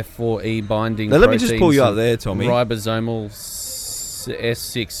E1F4E binding proteins. Now, let me just pull you up there, Tommy. Ribosomal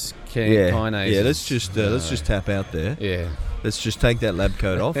S6 kinase. Yeah, let's just tap out there. Yeah. Let's just take that lab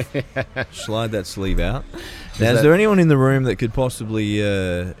coat off, slide that sleeve out. Now, is there anyone in the room that could possibly,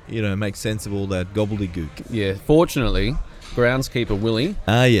 make sense of all that gobbledygook? Yeah, fortunately, groundskeeper Willie.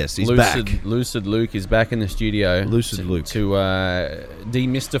 Yes, he's back. Lucid Luke is back in the studio. Lucid Luke. To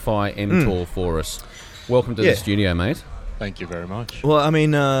demystify mTOR for us. Welcome to the studio, mate. Thank you very much. Well, I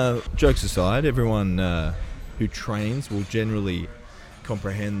mean, jokes aside, everyone who trains will generally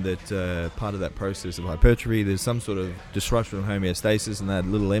comprehend that part of that process of hypertrophy, there's some sort of disruption of homeostasis, and that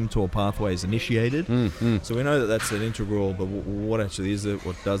little mTOR pathway is initiated. So we know that that's an integral, but what actually is it?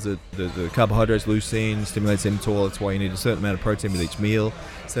 What does it? The carbohydrates, leucine, stimulates mTOR. That's why you need a certain amount of protein with each meal,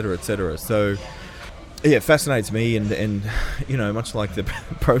 etc., etc. So, yeah, it fascinates me, and much like the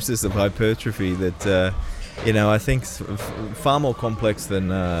process of hypertrophy, that I think far more complex than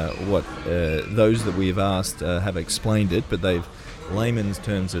what those that we've asked have explained it, but they've layman's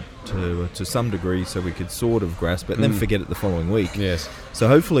terms it to some degree, so we could sort of grasp it and then forget it the following week. Yes. So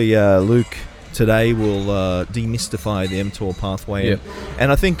hopefully Luke today will demystify the mTOR pathway. Yep. And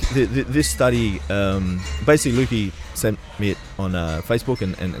I think this study, basically Lukey sent me it on Facebook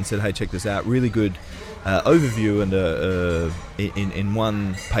and said, hey, check this out. Really good overview and in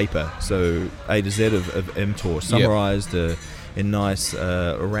one paper. So A to Z of mTOR summarized in nice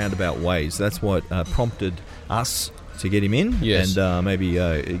roundabout ways. That's what prompted us to get him in, and maybe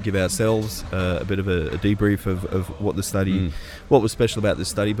give ourselves a bit of a debrief of what the study, what was special about this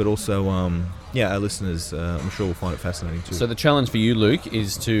study, but also, our listeners, I'm sure will find it fascinating too. So the challenge for you, Luke,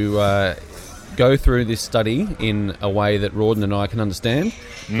 is to go through this study in a way that Rawdon and I can understand,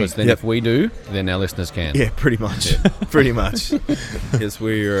 because then if we do, then our listeners can. Yeah, pretty much. Pretty much. Yes,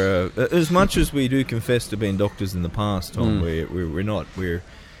 we're, as much as we do confess to being doctors in the past, Tom, we're not.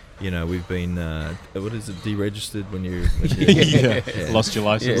 We've been, what is it, deregistered when you lost your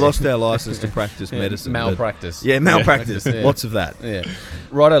license. Yeah. Lost our license to practice medicine. Malpractice. Malpractice. Lots of that. Yeah.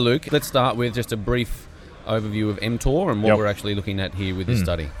 Righto, Luke, let's start with just a brief overview of mTOR and what we're actually looking at here with this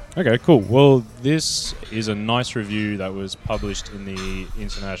study. Okay, cool. Well, this is a nice review that was published in the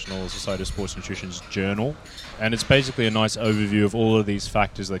International Society of Sports Nutrition's journal, and it's basically a nice overview of all of these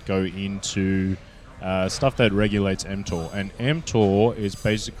factors that go into stuff that regulates mTOR. And mTOR is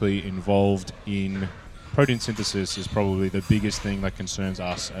basically involved in protein synthesis is probably the biggest thing that concerns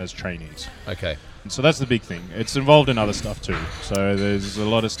us as trainees. Okay. And so that's the big thing. It's involved in other stuff too. So there's a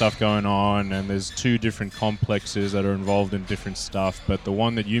lot of stuff going on, and there's 2 different complexes that are involved in different stuff. But the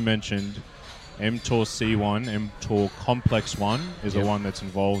one that you mentioned, mTOR C1, mTOR complex 1, is the one that's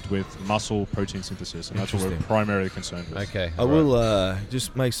involved with muscle protein synthesis, and that's what we're primarily concerned with. Okay. I will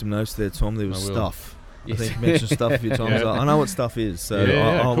just make some notes there, Tom. There was stuff. I think you mentioned stuff a few times. I know what stuff is, so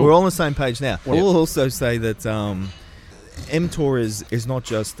cool. we're all on the same page now. I will also say that mTOR is not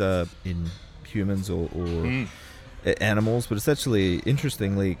just in humans or animals, but it's actually,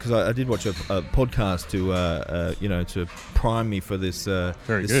 interestingly, because I did watch a podcast to prime me for this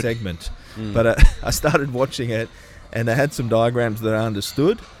segment. But I started watching it, and they had some diagrams that I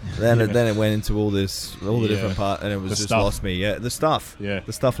understood. Then it went into all the different parts, and it was just stuff. Lost me. Yeah, the stuff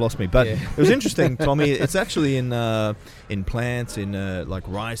lost me. But it was interesting, Tommy. It's actually in plants, in like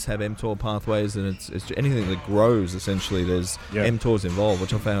rice have mTOR pathways, and it's anything that grows. Essentially, there's mTORs involved,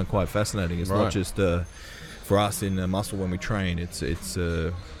 which I found quite fascinating. It's not just for us in muscle when we train. It's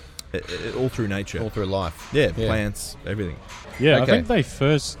all through nature, all through life. Yeah, plants, everything. Yeah, okay. I think they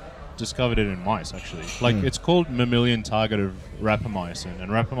first discovered it in mice, actually. It's called mammalian targeted rapamycin,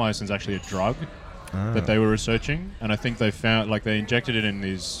 and rapamycin is actually a drug that they were researching, and I think they found, they injected it in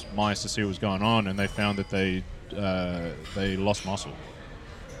these mice to see what was going on, and they found that they lost muscle.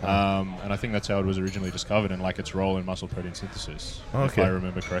 And I think that's how it was originally discovered, and its role in muscle protein synthesis, if I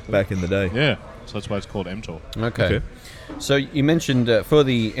remember correctly. Back in the day. Yeah, so that's why it's called mTOR. Okay. So you mentioned for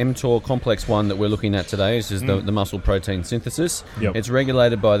the mTOR complex 1 that we're looking at today, this is the muscle protein synthesis. Yep. It's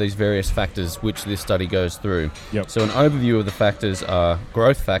regulated by these various factors which this study goes through. Yep. So an overview of the factors are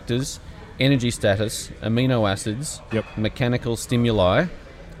growth factors, energy status, amino acids, mechanical stimuli,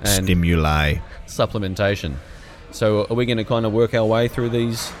 and supplementation. So are we going to kind of work our way through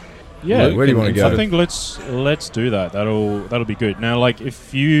these? Yeah, where do you want to go? I think let's do that. That'll be good. Now,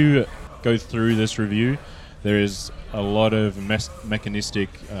 if you go through this review, there is a lot of mechanistic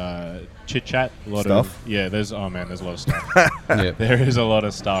chit chat. There's a lot of stuff. There is a lot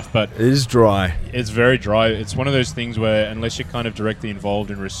of stuff, but it is dry. It's very dry. It's one of those things where unless you're kind of directly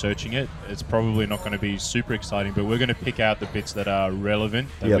involved in researching it, it's probably not going to be super exciting. But we're going to pick out the bits that are relevant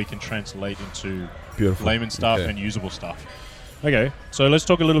that we can translate into layman stuff and usable stuff. Okay, so let's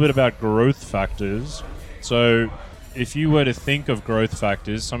talk a little bit about growth factors. So if you were to think of growth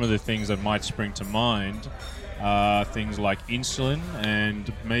factors, some of the things that might spring to mind are things like insulin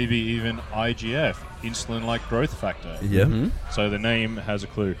and maybe even IGF, insulin-like growth factor. Yeah. Mm-hmm. So the name has a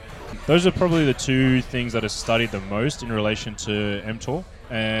clue. Those are probably the 2 things that are studied the most in relation to mTOR,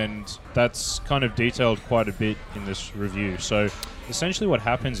 and that's kind of detailed quite a bit in this review. So essentially what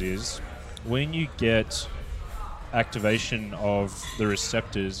happens is when you get activation of the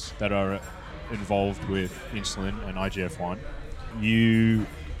receptors that are involved with insulin and IGF-1, you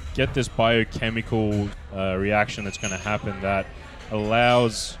get this biochemical reaction that's going to happen that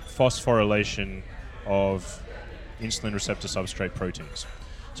allows phosphorylation of insulin receptor substrate proteins.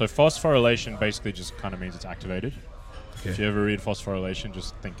 So phosphorylation basically just kind of means it's activated. Okay. If you ever read phosphorylation,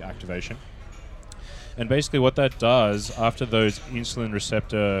 just think activation. And basically what that does, after those insulin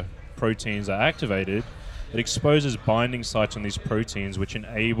receptor proteins are activated, it exposes binding sites on these proteins which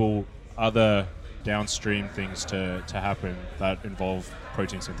enable other downstream things to happen that involve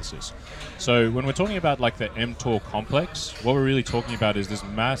protein synthesis. So when we're talking about the mTOR complex, what we're really talking about is this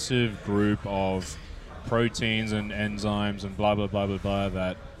massive group of proteins and enzymes and blah, blah, blah, blah, blah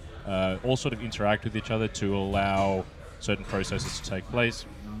that all sort of interact with each other to allow certain processes to take place,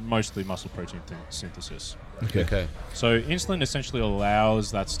 mostly muscle protein synthesis. Okay. So insulin essentially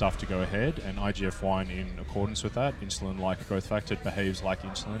allows that stuff to go ahead, and IGF-1 in accordance with that, insulin-like growth factor, behaves like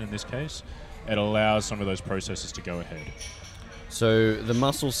insulin in this case. It allows some of those processes to go ahead. So the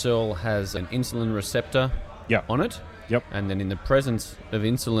muscle cell has an insulin receptor on it. Yep. And then in the presence of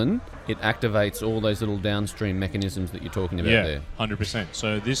insulin, it activates all those little downstream mechanisms that you're talking about there. 100%.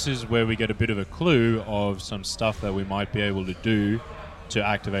 So this is where we get a bit of a clue of some stuff that we might be able to do to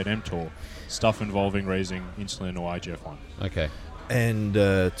activate mTOR. Stuff involving raising insulin or IGF-1. Okay. And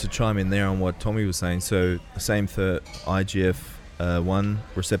to chime in there on what Tommy was saying, so the same for IGF-1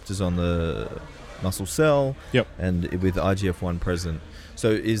 receptors on the muscle cell, and with IGF-1 present. So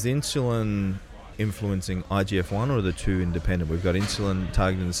is insulin influencing IGF-1, or are the 2 independent? We've got insulin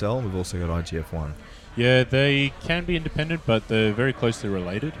targeting the cell, we've also got IGF-1. Yeah, they can be independent, but they're very closely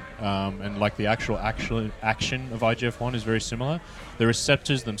related. And the actual action of IGF-1 is very similar. The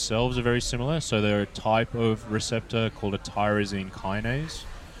receptors themselves are very similar. So they're a type of receptor called a tyrosine kinase.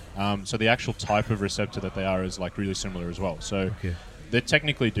 So the actual type of receptor that they are is really similar as well. So they're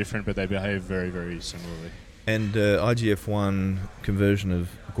technically different, but they behave very, very similarly. And IGF-1 conversion of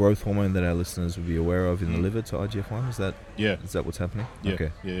growth hormone that our listeners would be aware of in the liver to IGF-1, is that what's happening? Yeah.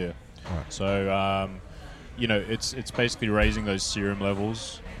 Okay. Yeah. All right. So, it's basically raising those serum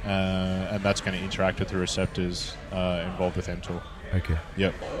levels, and that's going to interact with the receptors involved with mTOR. Okay.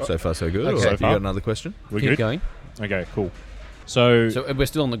 Yep. So far, so good. Okay. Or So you far. got another question? We're Keep good? going. Okay, cool. So we're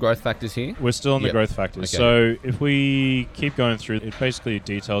still on the growth factors here. we're still on the Yep. growth factors. Okay. So if we keep going through, it basically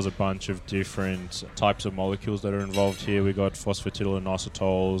details a bunch of different types of molecules that are involved here. We got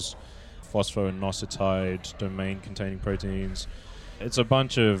phosphatidylinositols, phosphoninositide, domain-containing proteins. It's a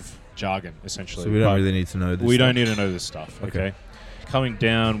bunch of jargon, essentially. So we don't but really need to know this. we stuff? don't need to know this stuff, okay? Coming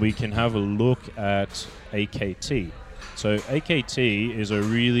down, we can have a look at AKT. So AKT is a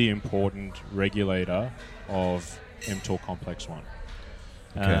really important regulator of mTOR complex 1.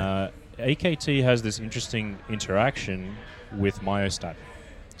 Okay. AKT has this interesting interaction with myostatin.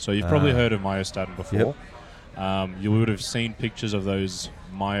 So you've probably heard of myostatin before. You would have seen pictures of those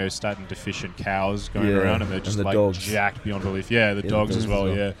myostatin deficient cows going around, and they're just the like dogs. jacked beyond belief. Yeah, the dogs as well,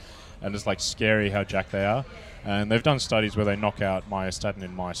 yeah. And it's like scary how jacked they are. And they've done studies where they knock out myostatin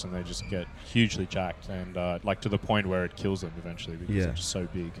in mice and they just get hugely jacked, and like to the point where it kills them eventually because they're just so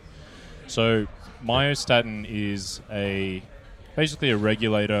big. So myostatin is basically a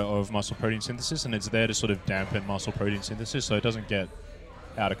regulator of muscle protein synthesis, and it's there to sort of dampen muscle protein synthesis so it doesn't get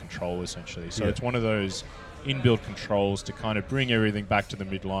out of control, essentially. So it's one of those inbuilt controls to kind of bring everything back to the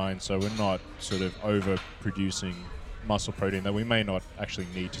midline, so we're not sort of overproducing muscle protein that we may not actually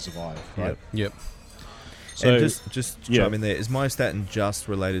need to survive, right? Yep. So and just to chime in there, is myostatin just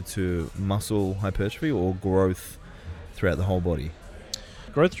related to muscle hypertrophy or growth throughout the whole body?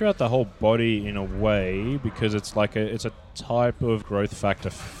 Growth throughout the whole body in a way, because it's like it's a type of growth factor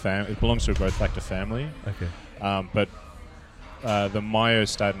it belongs to a growth factor family. Okay. But the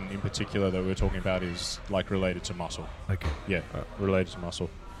myostatin in particular that we're talking about is like related to muscle. Okay. Yeah, related to muscle.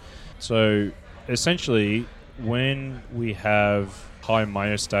 So essentially, when we have high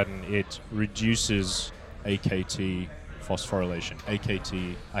myostatin, it reduces AKT phosphorylation,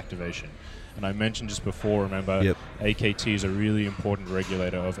 AKT activation. And I mentioned just before, remember, AKT is a really important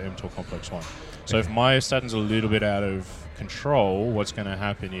regulator of mTOR complex 1. So if myostatin's a little bit out of control, what's going to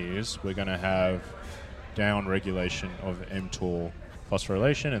happen is we're going to have down regulation of mTOR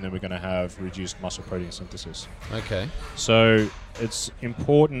phosphorylation, and then we're going to have reduced muscle protein synthesis. Okay. So it's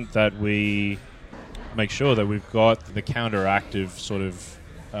important that we make sure that we've got the counteractive sort of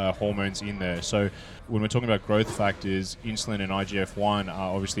hormones in there. So when we're talking about growth factors, insulin and IGF-1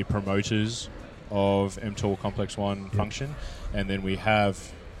 are obviously promoters of mTOR complex 1 function, and then we have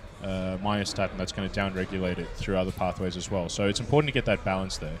myostatin that's going to downregulate it through other pathways as well. So it's important to get that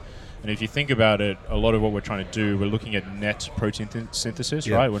balance there. And if you think about it, a lot of what we're trying to do, we're looking at net protein synthesis,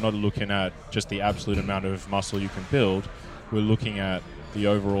 right? We're not looking at just the absolute amount of muscle you can build. We're looking at the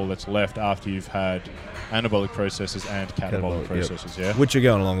overall that's left after you've had anabolic processes and catabolic processes, which are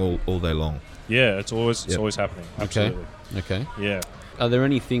going along all day long. Yeah, it's always happening. Absolutely. Okay. Yeah. Are there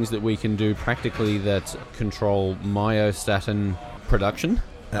any things that we can do practically that control myostatin production?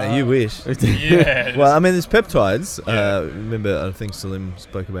 You wish. Yeah. Well, I mean, there's peptides. Remember, I think Salim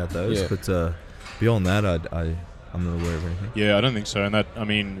spoke about those. Yeah. But beyond that, I'm not aware of anything. Yeah, I don't think so. And that, I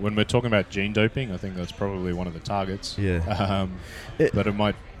mean, when we're talking about gene doping, I think that's probably one of the targets. Yeah. But it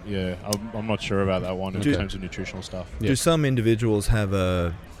might. Yeah, I'm not sure about that one in terms of nutritional stuff. Yeah. Do some individuals have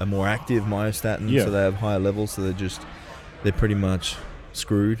a more active myostatin, so they have higher levels, so they're pretty much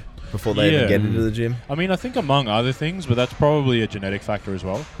screwed before they even get into the gym? I mean, I think among other things, but that's probably a genetic factor as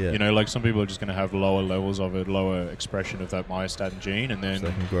well. Yeah. You know, like some people are just going to have lower levels of it, lower expression of that myostatin gene, and then So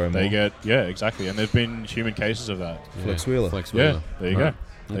they can grow they more. get, exactly. And there've been human cases of that. Flex Wheeler. Yeah, there you Right.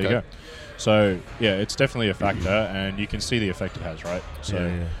 go. There you go. So, it's definitely a factor, and you can see the effect it has, right?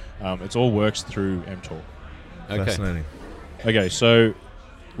 So, it all works through mTOR. Okay. Fascinating. Okay, so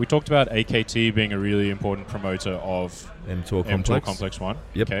we talked about AKT being a really important promoter of mTOR mTOR complex. complex 1.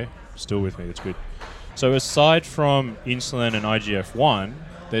 Yep. Okay, still with me, that's good. So aside from insulin and IGF-1,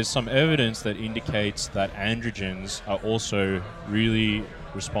 there's some evidence that indicates that androgens are also really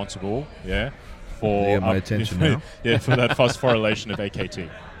responsible, for You got my attention now. for that phosphorylation of AKT.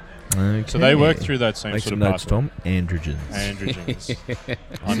 Okay. So they work through that same Make sort some of notes, pathway. Tom. Androgens.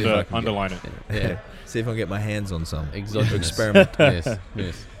 Androgens. Underline it. Yeah. See if I can get my hands on some. Exogenous. Experiment.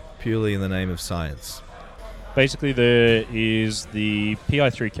 Yes. Purely in the name of science. Basically, there is the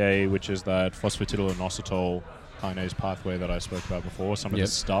PI3K, which is that phosphatidylinositol kinase pathway that I spoke about before, some of the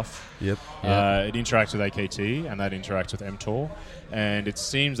stuff. Yep. It interacts with AKT, and that interacts with mTOR. And it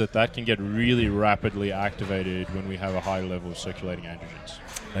seems that can get really rapidly activated when we have a high level of circulating androgens.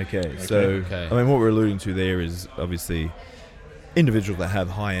 Okay. So, I mean, what we're alluding to there is obviously individuals that have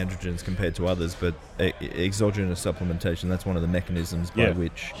high androgens compared to others, but exogenous supplementation, that's one of the mechanisms by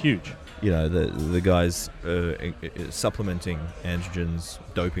which... Huge. The guys supplementing androgens,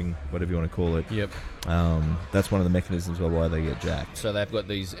 doping, whatever you want to call it. Yep. That's one of the mechanisms by why they get jacked. So they've got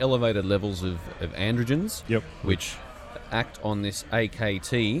these elevated levels of androgens, which act on this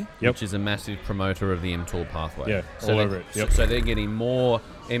AKT, which is a massive promoter of the mTOR pathway. Yeah, so all over it. Yep. So they're getting more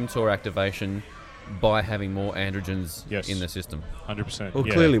mTOR activation by having more androgens in the system. 100%. Well,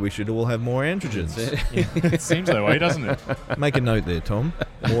 clearly we should all have more androgens. It seems that way, doesn't it? Make a note there, Tom.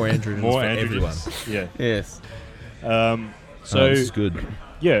 More androgens for everyone. Yeah. Yes. So this is good.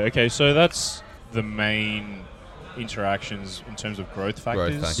 Yeah, okay, so that's the main interactions in terms of growth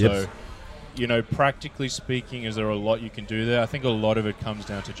factors. So, practically speaking, is there a lot you can do there? I think a lot of it comes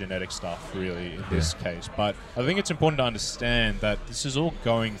down to genetic stuff, really, in this case. But I think it's important to understand that this is all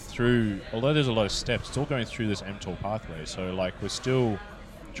going through, although there's a lot of steps, it's all going through this mTOR pathway. So, we're still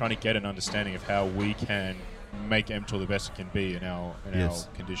trying to get an understanding of how we can make mTOR the best it can be in our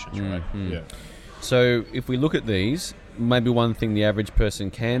conditions, right? Yeah. So if we look at these, maybe one thing the average person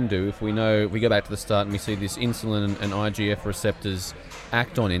can do, if we go back to the start and we see this insulin and IGF receptors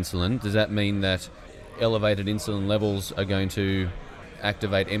act on insulin, does that mean that elevated insulin levels are going to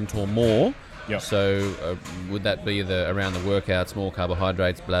activate mTOR more? Yep. So would that be around the workouts, more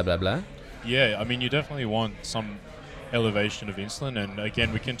carbohydrates, blah, blah, blah? Yeah, I mean, you definitely want some elevation of insulin, and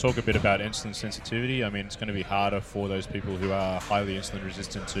again, we can talk a bit about insulin sensitivity. I mean, it's going to be harder for those people who are highly insulin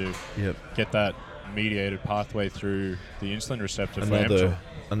resistant to get that mediated pathway through the insulin receptor for mTOR.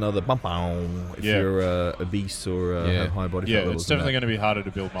 Another bump if you're obese or have high body fat levels. Yeah, it's definitely going to be harder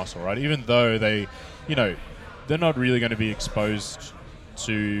to build muscle, right? Even though they're not really going to be exposed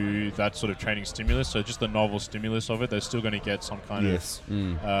to that sort of training stimulus, so just the novel stimulus of it, they're still going to get some kind of...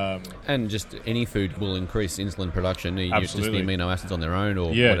 and just any food will increase insulin production. You use just the amino acids on their own or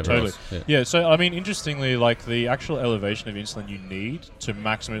whatever totally. else. Yeah, so I mean, interestingly, the actual elevation of insulin you need to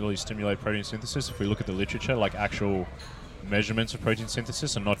maximally stimulate protein synthesis, if we look at the literature, actual measurements of protein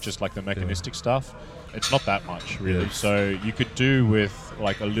synthesis and not just the mechanistic stuff, it's not that much, really. So you could do with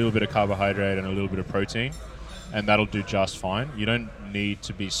a little bit of carbohydrate and a little bit of protein, and that'll do just fine. You don't need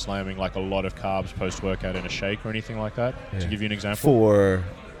to be slamming a lot of carbs post-workout in a shake or anything like that, to give you an example.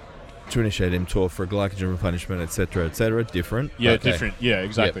 To initiate mTOR for glycogen replenishment, etc., different. Yeah, different. Yeah,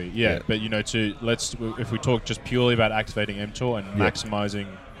 exactly. But if we talk just purely about activating mTOR and maximizing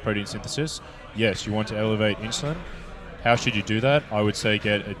protein synthesis, yes, you want to elevate insulin. How should you do that? I would say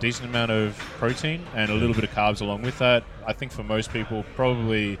get a decent amount of protein and a little bit of carbs along with that. I think for most people,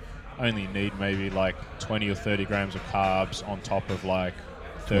 probably only need maybe 20 or 30 grams of carbs on top of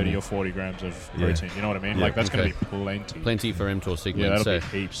 30 or 40 grams of protein. You know what I mean? That's going to be plenty. Plenty for mTOR signaling. Yeah, that'll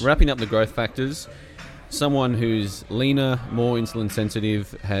be heaps. Wrapping up the growth factors, someone who's leaner, more insulin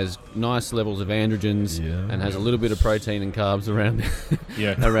sensitive, has nice levels of androgens, and has a little bit of protein and carbs around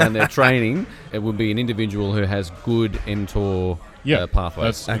around their training, it would be an individual who has good mTOR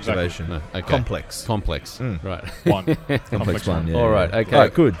pathways. Activation. No, Complex. Right. Complex one. Yeah. All right. Okay. All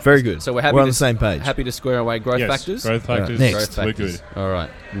right. Good. Very good. So we're on the same page. Happy to square away growth factors. Growth factors. Next. We're good. All right.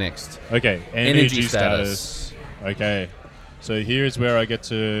 Next. Okay. Energy status. Okay. So here's where I get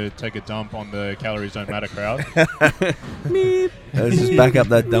to take a dump on the calories don't matter crowd. Let's just back up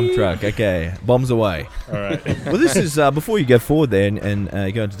that dump truck. Okay, bombs away. All right. Well, this is, before you go forward there and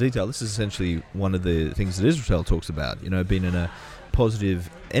go into detail, this is essentially one of the things that Israel talks about. Being in a positive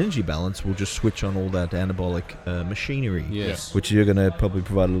energy balance will just switch on all that anabolic machinery. Yes. Which you're going to probably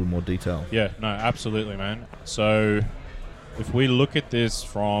provide a little more detail. Yeah, no, absolutely, man. So if we look at this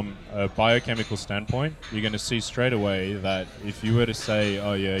from a biochemical standpoint, you're going to see straight away that if you were to say,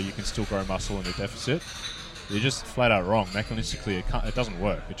 oh yeah, you can still grow muscle in a deficit, you're just flat out wrong. Mechanistically, it doesn't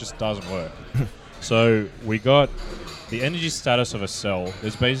work. It just doesn't work. So we got the energy status of a cell.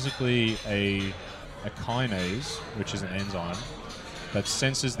 There's basically a kinase, which is an enzyme, that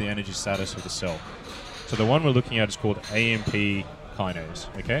senses the energy status of the cell. So the one we're looking at is called AMP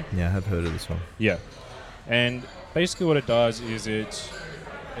kinase, okay? Yeah, I have heard of this one. Yeah. And basically what it does is it's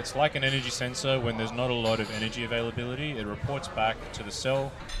like an energy sensor. When there's not a lot of energy availability, it reports back to the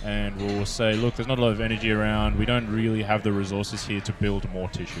cell and will say, look, there's not a lot of energy around. We don't really have the resources here to build more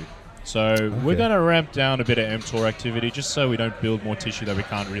tissue. So we're going to ramp down a bit of mTOR activity just so we don't build more tissue that we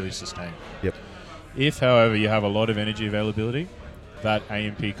can't really sustain. Yep. If, however, you have a lot of energy availability, that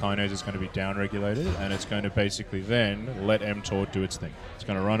AMP kinase is going to be down-regulated, and it's going to basically then let mTOR do its thing. It's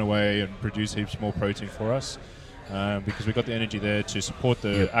going to run away and produce heaps more protein for us because we've got the energy there to support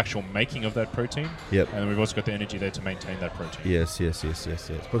the actual making of that protein, Yep. and we've also got the energy there to maintain that protein. Yes.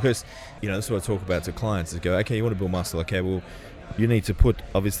 Because, this is what I talk about to clients is go, okay, you want to build muscle. Okay, well, you need to put,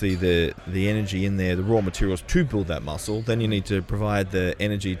 obviously, the energy in there, the raw materials to build that muscle. Then you need to provide the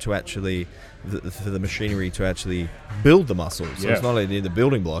energy to actually, for the machinery to actually build the muscle. So it's not only the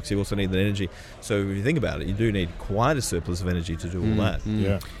building blocks, you also need the energy. So if you think about it, you do need quite a surplus of energy to do all that.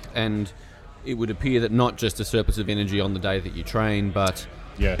 Yeah. And it would appear that not just a surplus of energy on the day that you train, but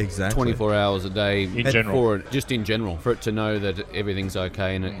Yeah. Exactly. 24 hours a day In general. just in general, for it to know that everything's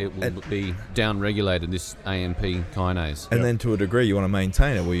okay and it will be down-regulated, this AMP kinase. And then to a degree, you want to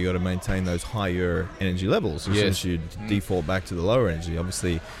maintain it, where you got to maintain those higher energy levels. As soon as you default back to the lower energy,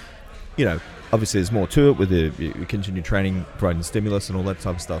 obviously there's more to it with you continue training, providing stimulus and all that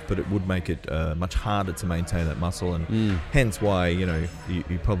type of stuff, but it would make it much harder to maintain that muscle, and hence why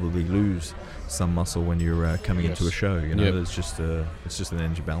you probably lose some muscle when you're coming into a show. It's just an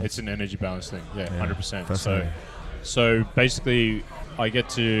energy balance. It's an energy balance thing. Yeah, 100%. Fascinating. So basically, I get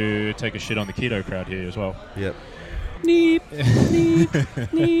to take a shit on the keto crowd here as well. Yep. Neep, neep,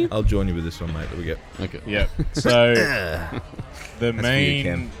 neep. I'll join you with this one, mate. There we go. Okay. Yeah. So the for you, main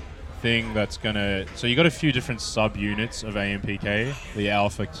Cam. thing so you got a few different subunits of AMPK: the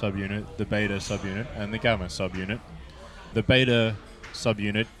alpha subunit, the beta subunit, and the gamma subunit. The beta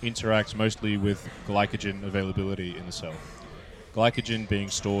subunit interacts mostly with glycogen availability in the cell. Glycogen being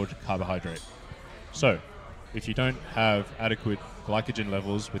stored carbohydrate. So, if you don't have adequate glycogen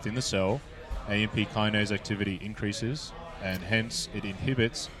levels within the cell, AMP kinase activity increases, and hence it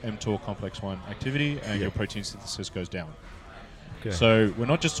inhibits mTOR complex 1 activity, and your protein synthesis goes down. Okay. So we're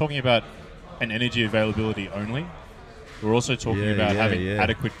not just talking about an energy availability only. We're also talking about having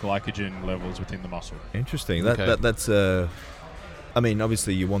adequate glycogen levels within the muscle. Interesting. Okay. That's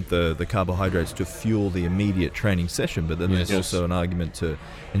obviously you want the carbohydrates to fuel the immediate training session, but then there's also an argument to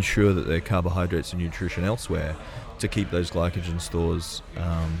ensure that there are carbohydrates and nutrition elsewhere to keep those glycogen stores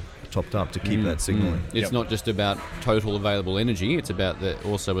topped up, to keep that signaling. It's not just about total available energy, it's about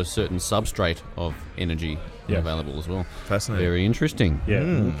also a certain substrate of energy available as well. Fascinating. Very interesting. Yeah,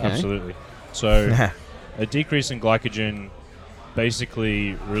 Okay. absolutely. So a decrease in glycogen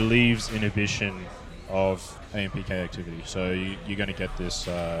basically relieves inhibition of AMPK activity. So you're going to get this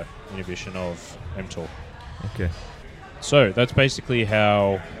inhibition of mTOR. Okay. So that's basically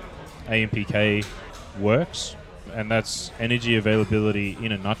how AMPK works, and that's energy availability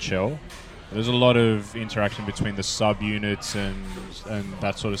in a nutshell. There's a lot of interaction between the subunits and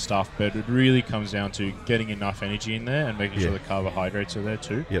that sort of stuff, but it really comes down to getting enough energy in there and making sure the carbohydrates are there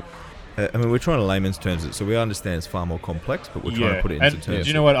too. Yep. We're trying to layman's terms it, so we understand it's far more complex, but we're trying to put it into terms. Do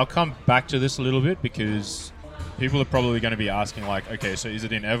you know what? I'll come back to this a little bit because people are probably going to be asking, like, okay, so is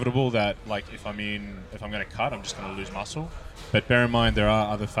it inevitable that, like, if I'm going to cut, I'm just going to lose muscle? But bear in mind, there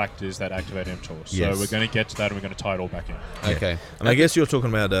are other factors that activate mTOR. So we're going to get to that, and we're going to tie it all back in. Okay. And I guess you're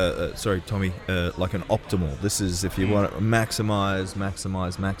talking about, sorry, Tommy, like an optimal. This is if you want to maximize,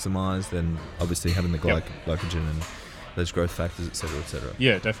 then obviously having the glycogen and those growth factors, et cetera.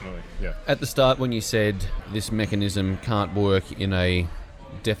 Yeah, definitely. Yeah. At the start, when you said this mechanism can't work in a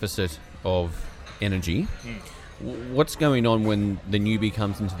deficit of energy, what's going on when the newbie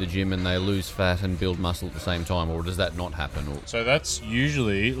comes into the gym and they lose fat and build muscle at the same time, or does that not happen? So that's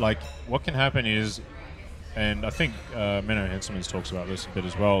usually, like, what can happen is, and I think Menno Henselmans talks about this a bit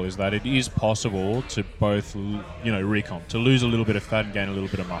as well, is that it is possible to both, recomp, to lose a little bit of fat and gain a little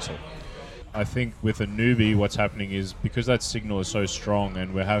bit of muscle. I think with a newbie, what's happening is because that signal is so strong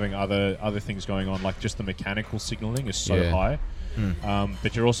and we're having other things going on, like just the mechanical signaling is so high,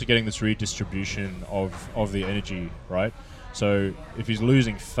 but you're also getting this redistribution of the energy, right? So if he's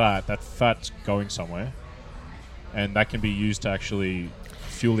losing fat, that fat's going somewhere, and that can be used to actually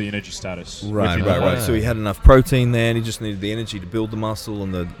fuel the energy status. Right. So he had enough protein there, and he just needed the energy to build the muscle,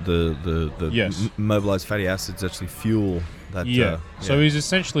 and the mobilized fatty acids actually fuel that. So he's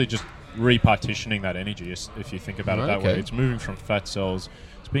essentially just repartitioning that energy, if you think about it that way. It's moving from fat cells,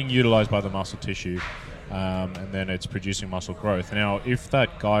 it's being utilized by the muscle tissue, and then it's producing muscle growth. Now, if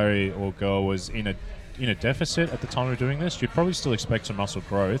that guy or girl was in a deficit at the time of doing this, you'd probably still expect some muscle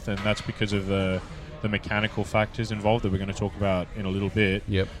growth, and that's because of the mechanical factors involved that we're going to talk about in a little bit.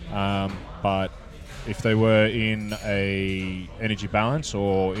 Yep. But if they were in a energy balance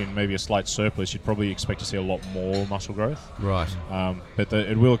or in maybe a slight surplus, you'd probably expect to see a lot more muscle growth. Right. But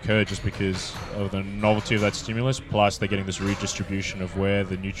it will occur just because of the novelty of that stimulus, plus they're getting this redistribution of where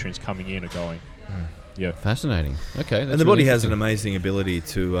the nutrients coming in are going. Yeah. Fascinating. Okay. And the body has an amazing ability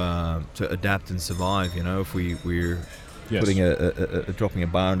to adapt and survive. You know, if we're putting dropping a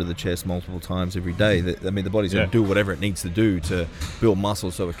bar into the chest multiple times every day, the body's going to do whatever it needs to do to build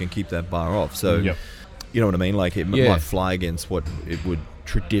muscle so it can keep that bar off. So, you know what I mean? Like it might fly against what it would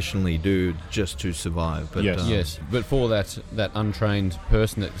traditionally do just to survive. But, yes. But for that untrained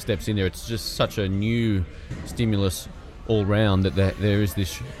person that steps in there, it's just such a new stimulus all round that there is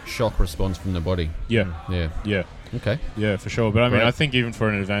this shock response from the body. Yeah. Okay. Yeah, for sure. But I mean, I think even for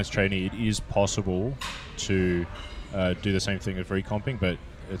an advanced trainee, it is possible to do the same thing with recomping, but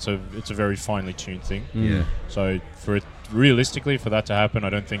it's a very finely tuned thing. Yeah. So realistically, for that to happen, I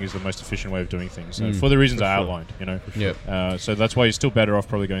don't think is the most efficient way of doing things. For the reasons I outlined, you know. Yeah. So that's why you're still better off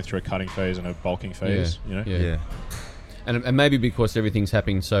probably going through a cutting phase and a bulking phase. You know. Yeah. And maybe because everything's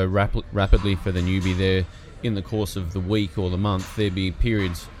happening so rapidly for the newbie, there in the course of the week or the month, there'd be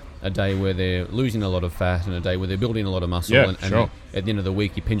periods. A day where they're losing a lot of fat and a day where they're building a lot of muscle. Yeah, and sure. At the end of the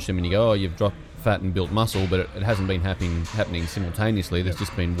week, you pinch them and you go, oh, you've dropped fat and built muscle, but it hasn't been happening simultaneously. There's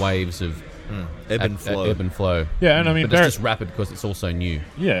just been waves of ebb and flow. Yeah, and I mean, but it's just rapid because it's also new.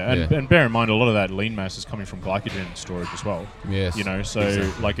 Yeah, and bear in mind, a lot of that lean mass is coming from glycogen storage as well. Yes. You know,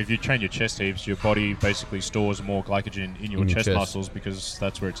 so like if you train your chest heaps, your body basically stores more glycogen in your chest muscles because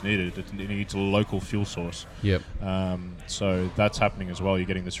that's where it's needed. It needs a local fuel source. Yep. So that's happening as well. You're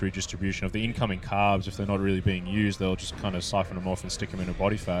getting this redistribution of the incoming carbs. If they're not really being used, they'll just kind of siphon them off and stick them into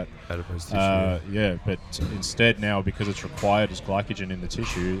body fat. Adipose tissue. But instead now, because it's required as glycogen in the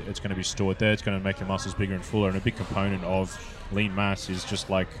tissue, it's going to be stored there. It's going to make your muscles bigger and fuller. And a big component of lean mass is just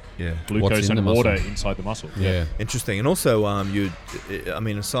like glucose and water inside the muscle. Yeah. Interesting. And also,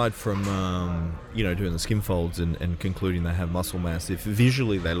 aside from doing the skin folds and concluding they have muscle mass, if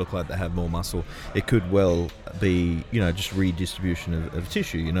visually they look like they have more muscle, it could well be just redistribution of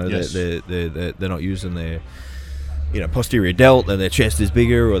tissue. You know, they're not using their posterior delt, and their chest is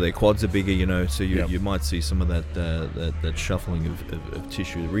bigger or their quads are bigger. So you might see some of that shuffling of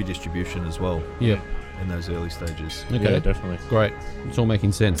tissue, redistribution as well. Yeah. In those early stages. Okay, yeah, definitely. Great. It's all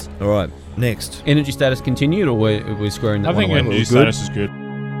making sense. All right, next. Energy status continued, or we're squaring that I think one away? energy status is good.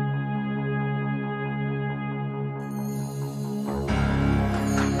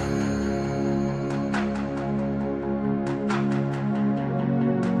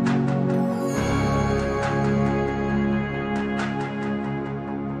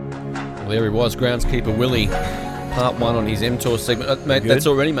 Well, there he was, groundskeeper Willie. Part 1 on his mTOR segment. Mate, that's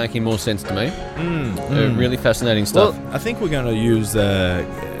already making more sense to me. Really fascinating stuff. Well, I think we're going to use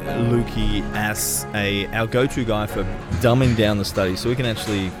Lukey as our go-to guy for dumbing down the study so we can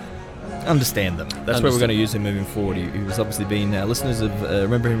actually understand them. That's where we're going to use him moving forward. He was obviously been, listeners have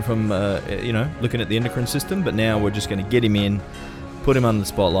remember him from, looking at the endocrine system, but now we're just going to get him in, put him under the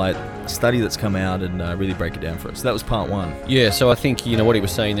spotlight, a study that's come out, and really break it down for us. So that was part 1. Yeah, so I think, what he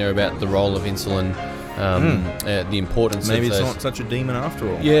was saying there about the role of insulin, the importance maybe of it's not such a demon after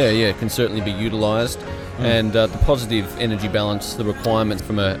all. Yeah, it can certainly be utilised. And the positive energy balance, the requirement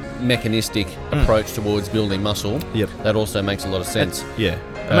from a mechanistic approach towards building muscle, that also makes a lot of sense. It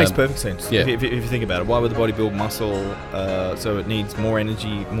makes perfect sense. Yeah. If you think about it, why would the body build muscle? So it needs more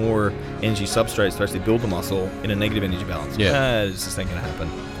energy substrates to actually build the muscle in a negative energy balance. This just ain't going to happen.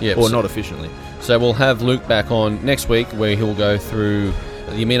 Or not efficiently. So we'll have Luke back on next week where he'll go through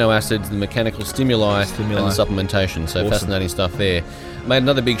the amino acids, the mechanical stimuli. and the supplementation. So fascinating stuff there. Mate,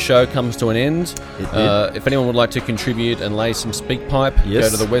 another big show comes to an end. If anyone would like to contribute and lay some speak pipe, go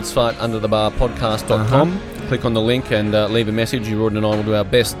to the website underthebarpodcast.com. Click on the link and leave a message. Jordan and I will do our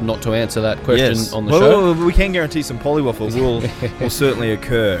best not to answer that question on the show. Well, we can guarantee some polywaffle will certainly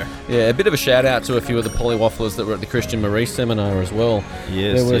occur. Yeah, a bit of a shout out to a few of the polywafflers that were at the Christian Maurice seminar as well.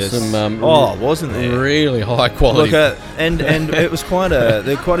 Yes, there was some wasn't there? Really high quality. Look, and it was there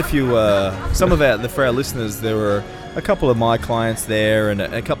were quite a few. Some of for our listeners, there were a couple of my clients there and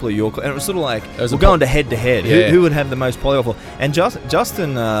a couple of your clients. And it was sort of like we're going to head-to-head. Who would have the most polywaffle? And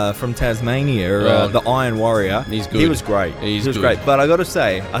Justin from Tasmania, the Iron Warrior, he's good. He was great. He was great. But I got to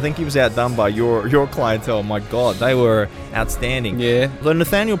say, I think he was outdone by your clientele. My God, they were outstanding. Yeah. Though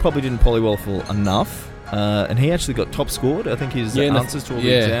Nathaniel probably didn't polywaffle enough. And he actually got top scored. I think his answers to all the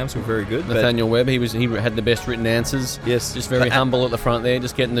exams were very good. Nathaniel Webb, he had the best written answers. Yes, just very humble at the front there,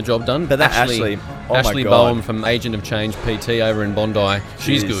 just getting the job done. But that Ashley Bowen from Agent of Change PT over in Bondi,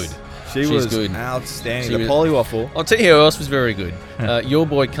 she's good. She's good. Outstanding. The polywaffle. I'll tell you who else was very good. Your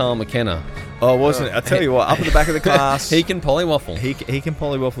boy Carl McKenna. Oh, wasn't it? I tell you what, up at the back of the class, he can polywaffle. He can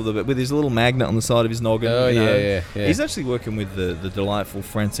polywaffle with his little magnet on the side of his noggin. Oh, you know. yeah. He's actually working with the delightful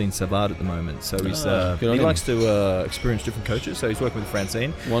Francine Savard at the moment. So he's good on he him. likes to experience different coaches. So he's working with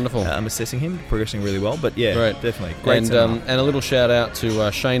Francine. Wonderful. I'm assessing him, progressing really well. But yeah, Great. definitely great. And seminar. and a little shout out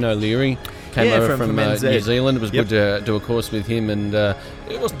to Shane O'Leary. Came over from NZ. New Zealand. It was Yep. good to do a course with him, and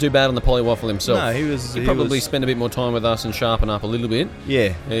it wasn't too bad on the polywaffle himself. No, he was. He'd probably spend a bit more time with us and sharpen up a little bit.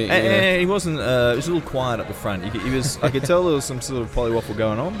 Yeah, He- and he wasn't. He was a little quiet at the front. He was. I could tell there was some sort of polywaffle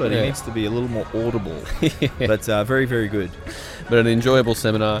going on, but Yeah. he needs to be a little more audible. But very, very good. But an enjoyable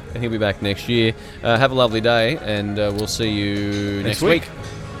seminar, and he'll be back next year. Have a lovely day, and we'll see you next week.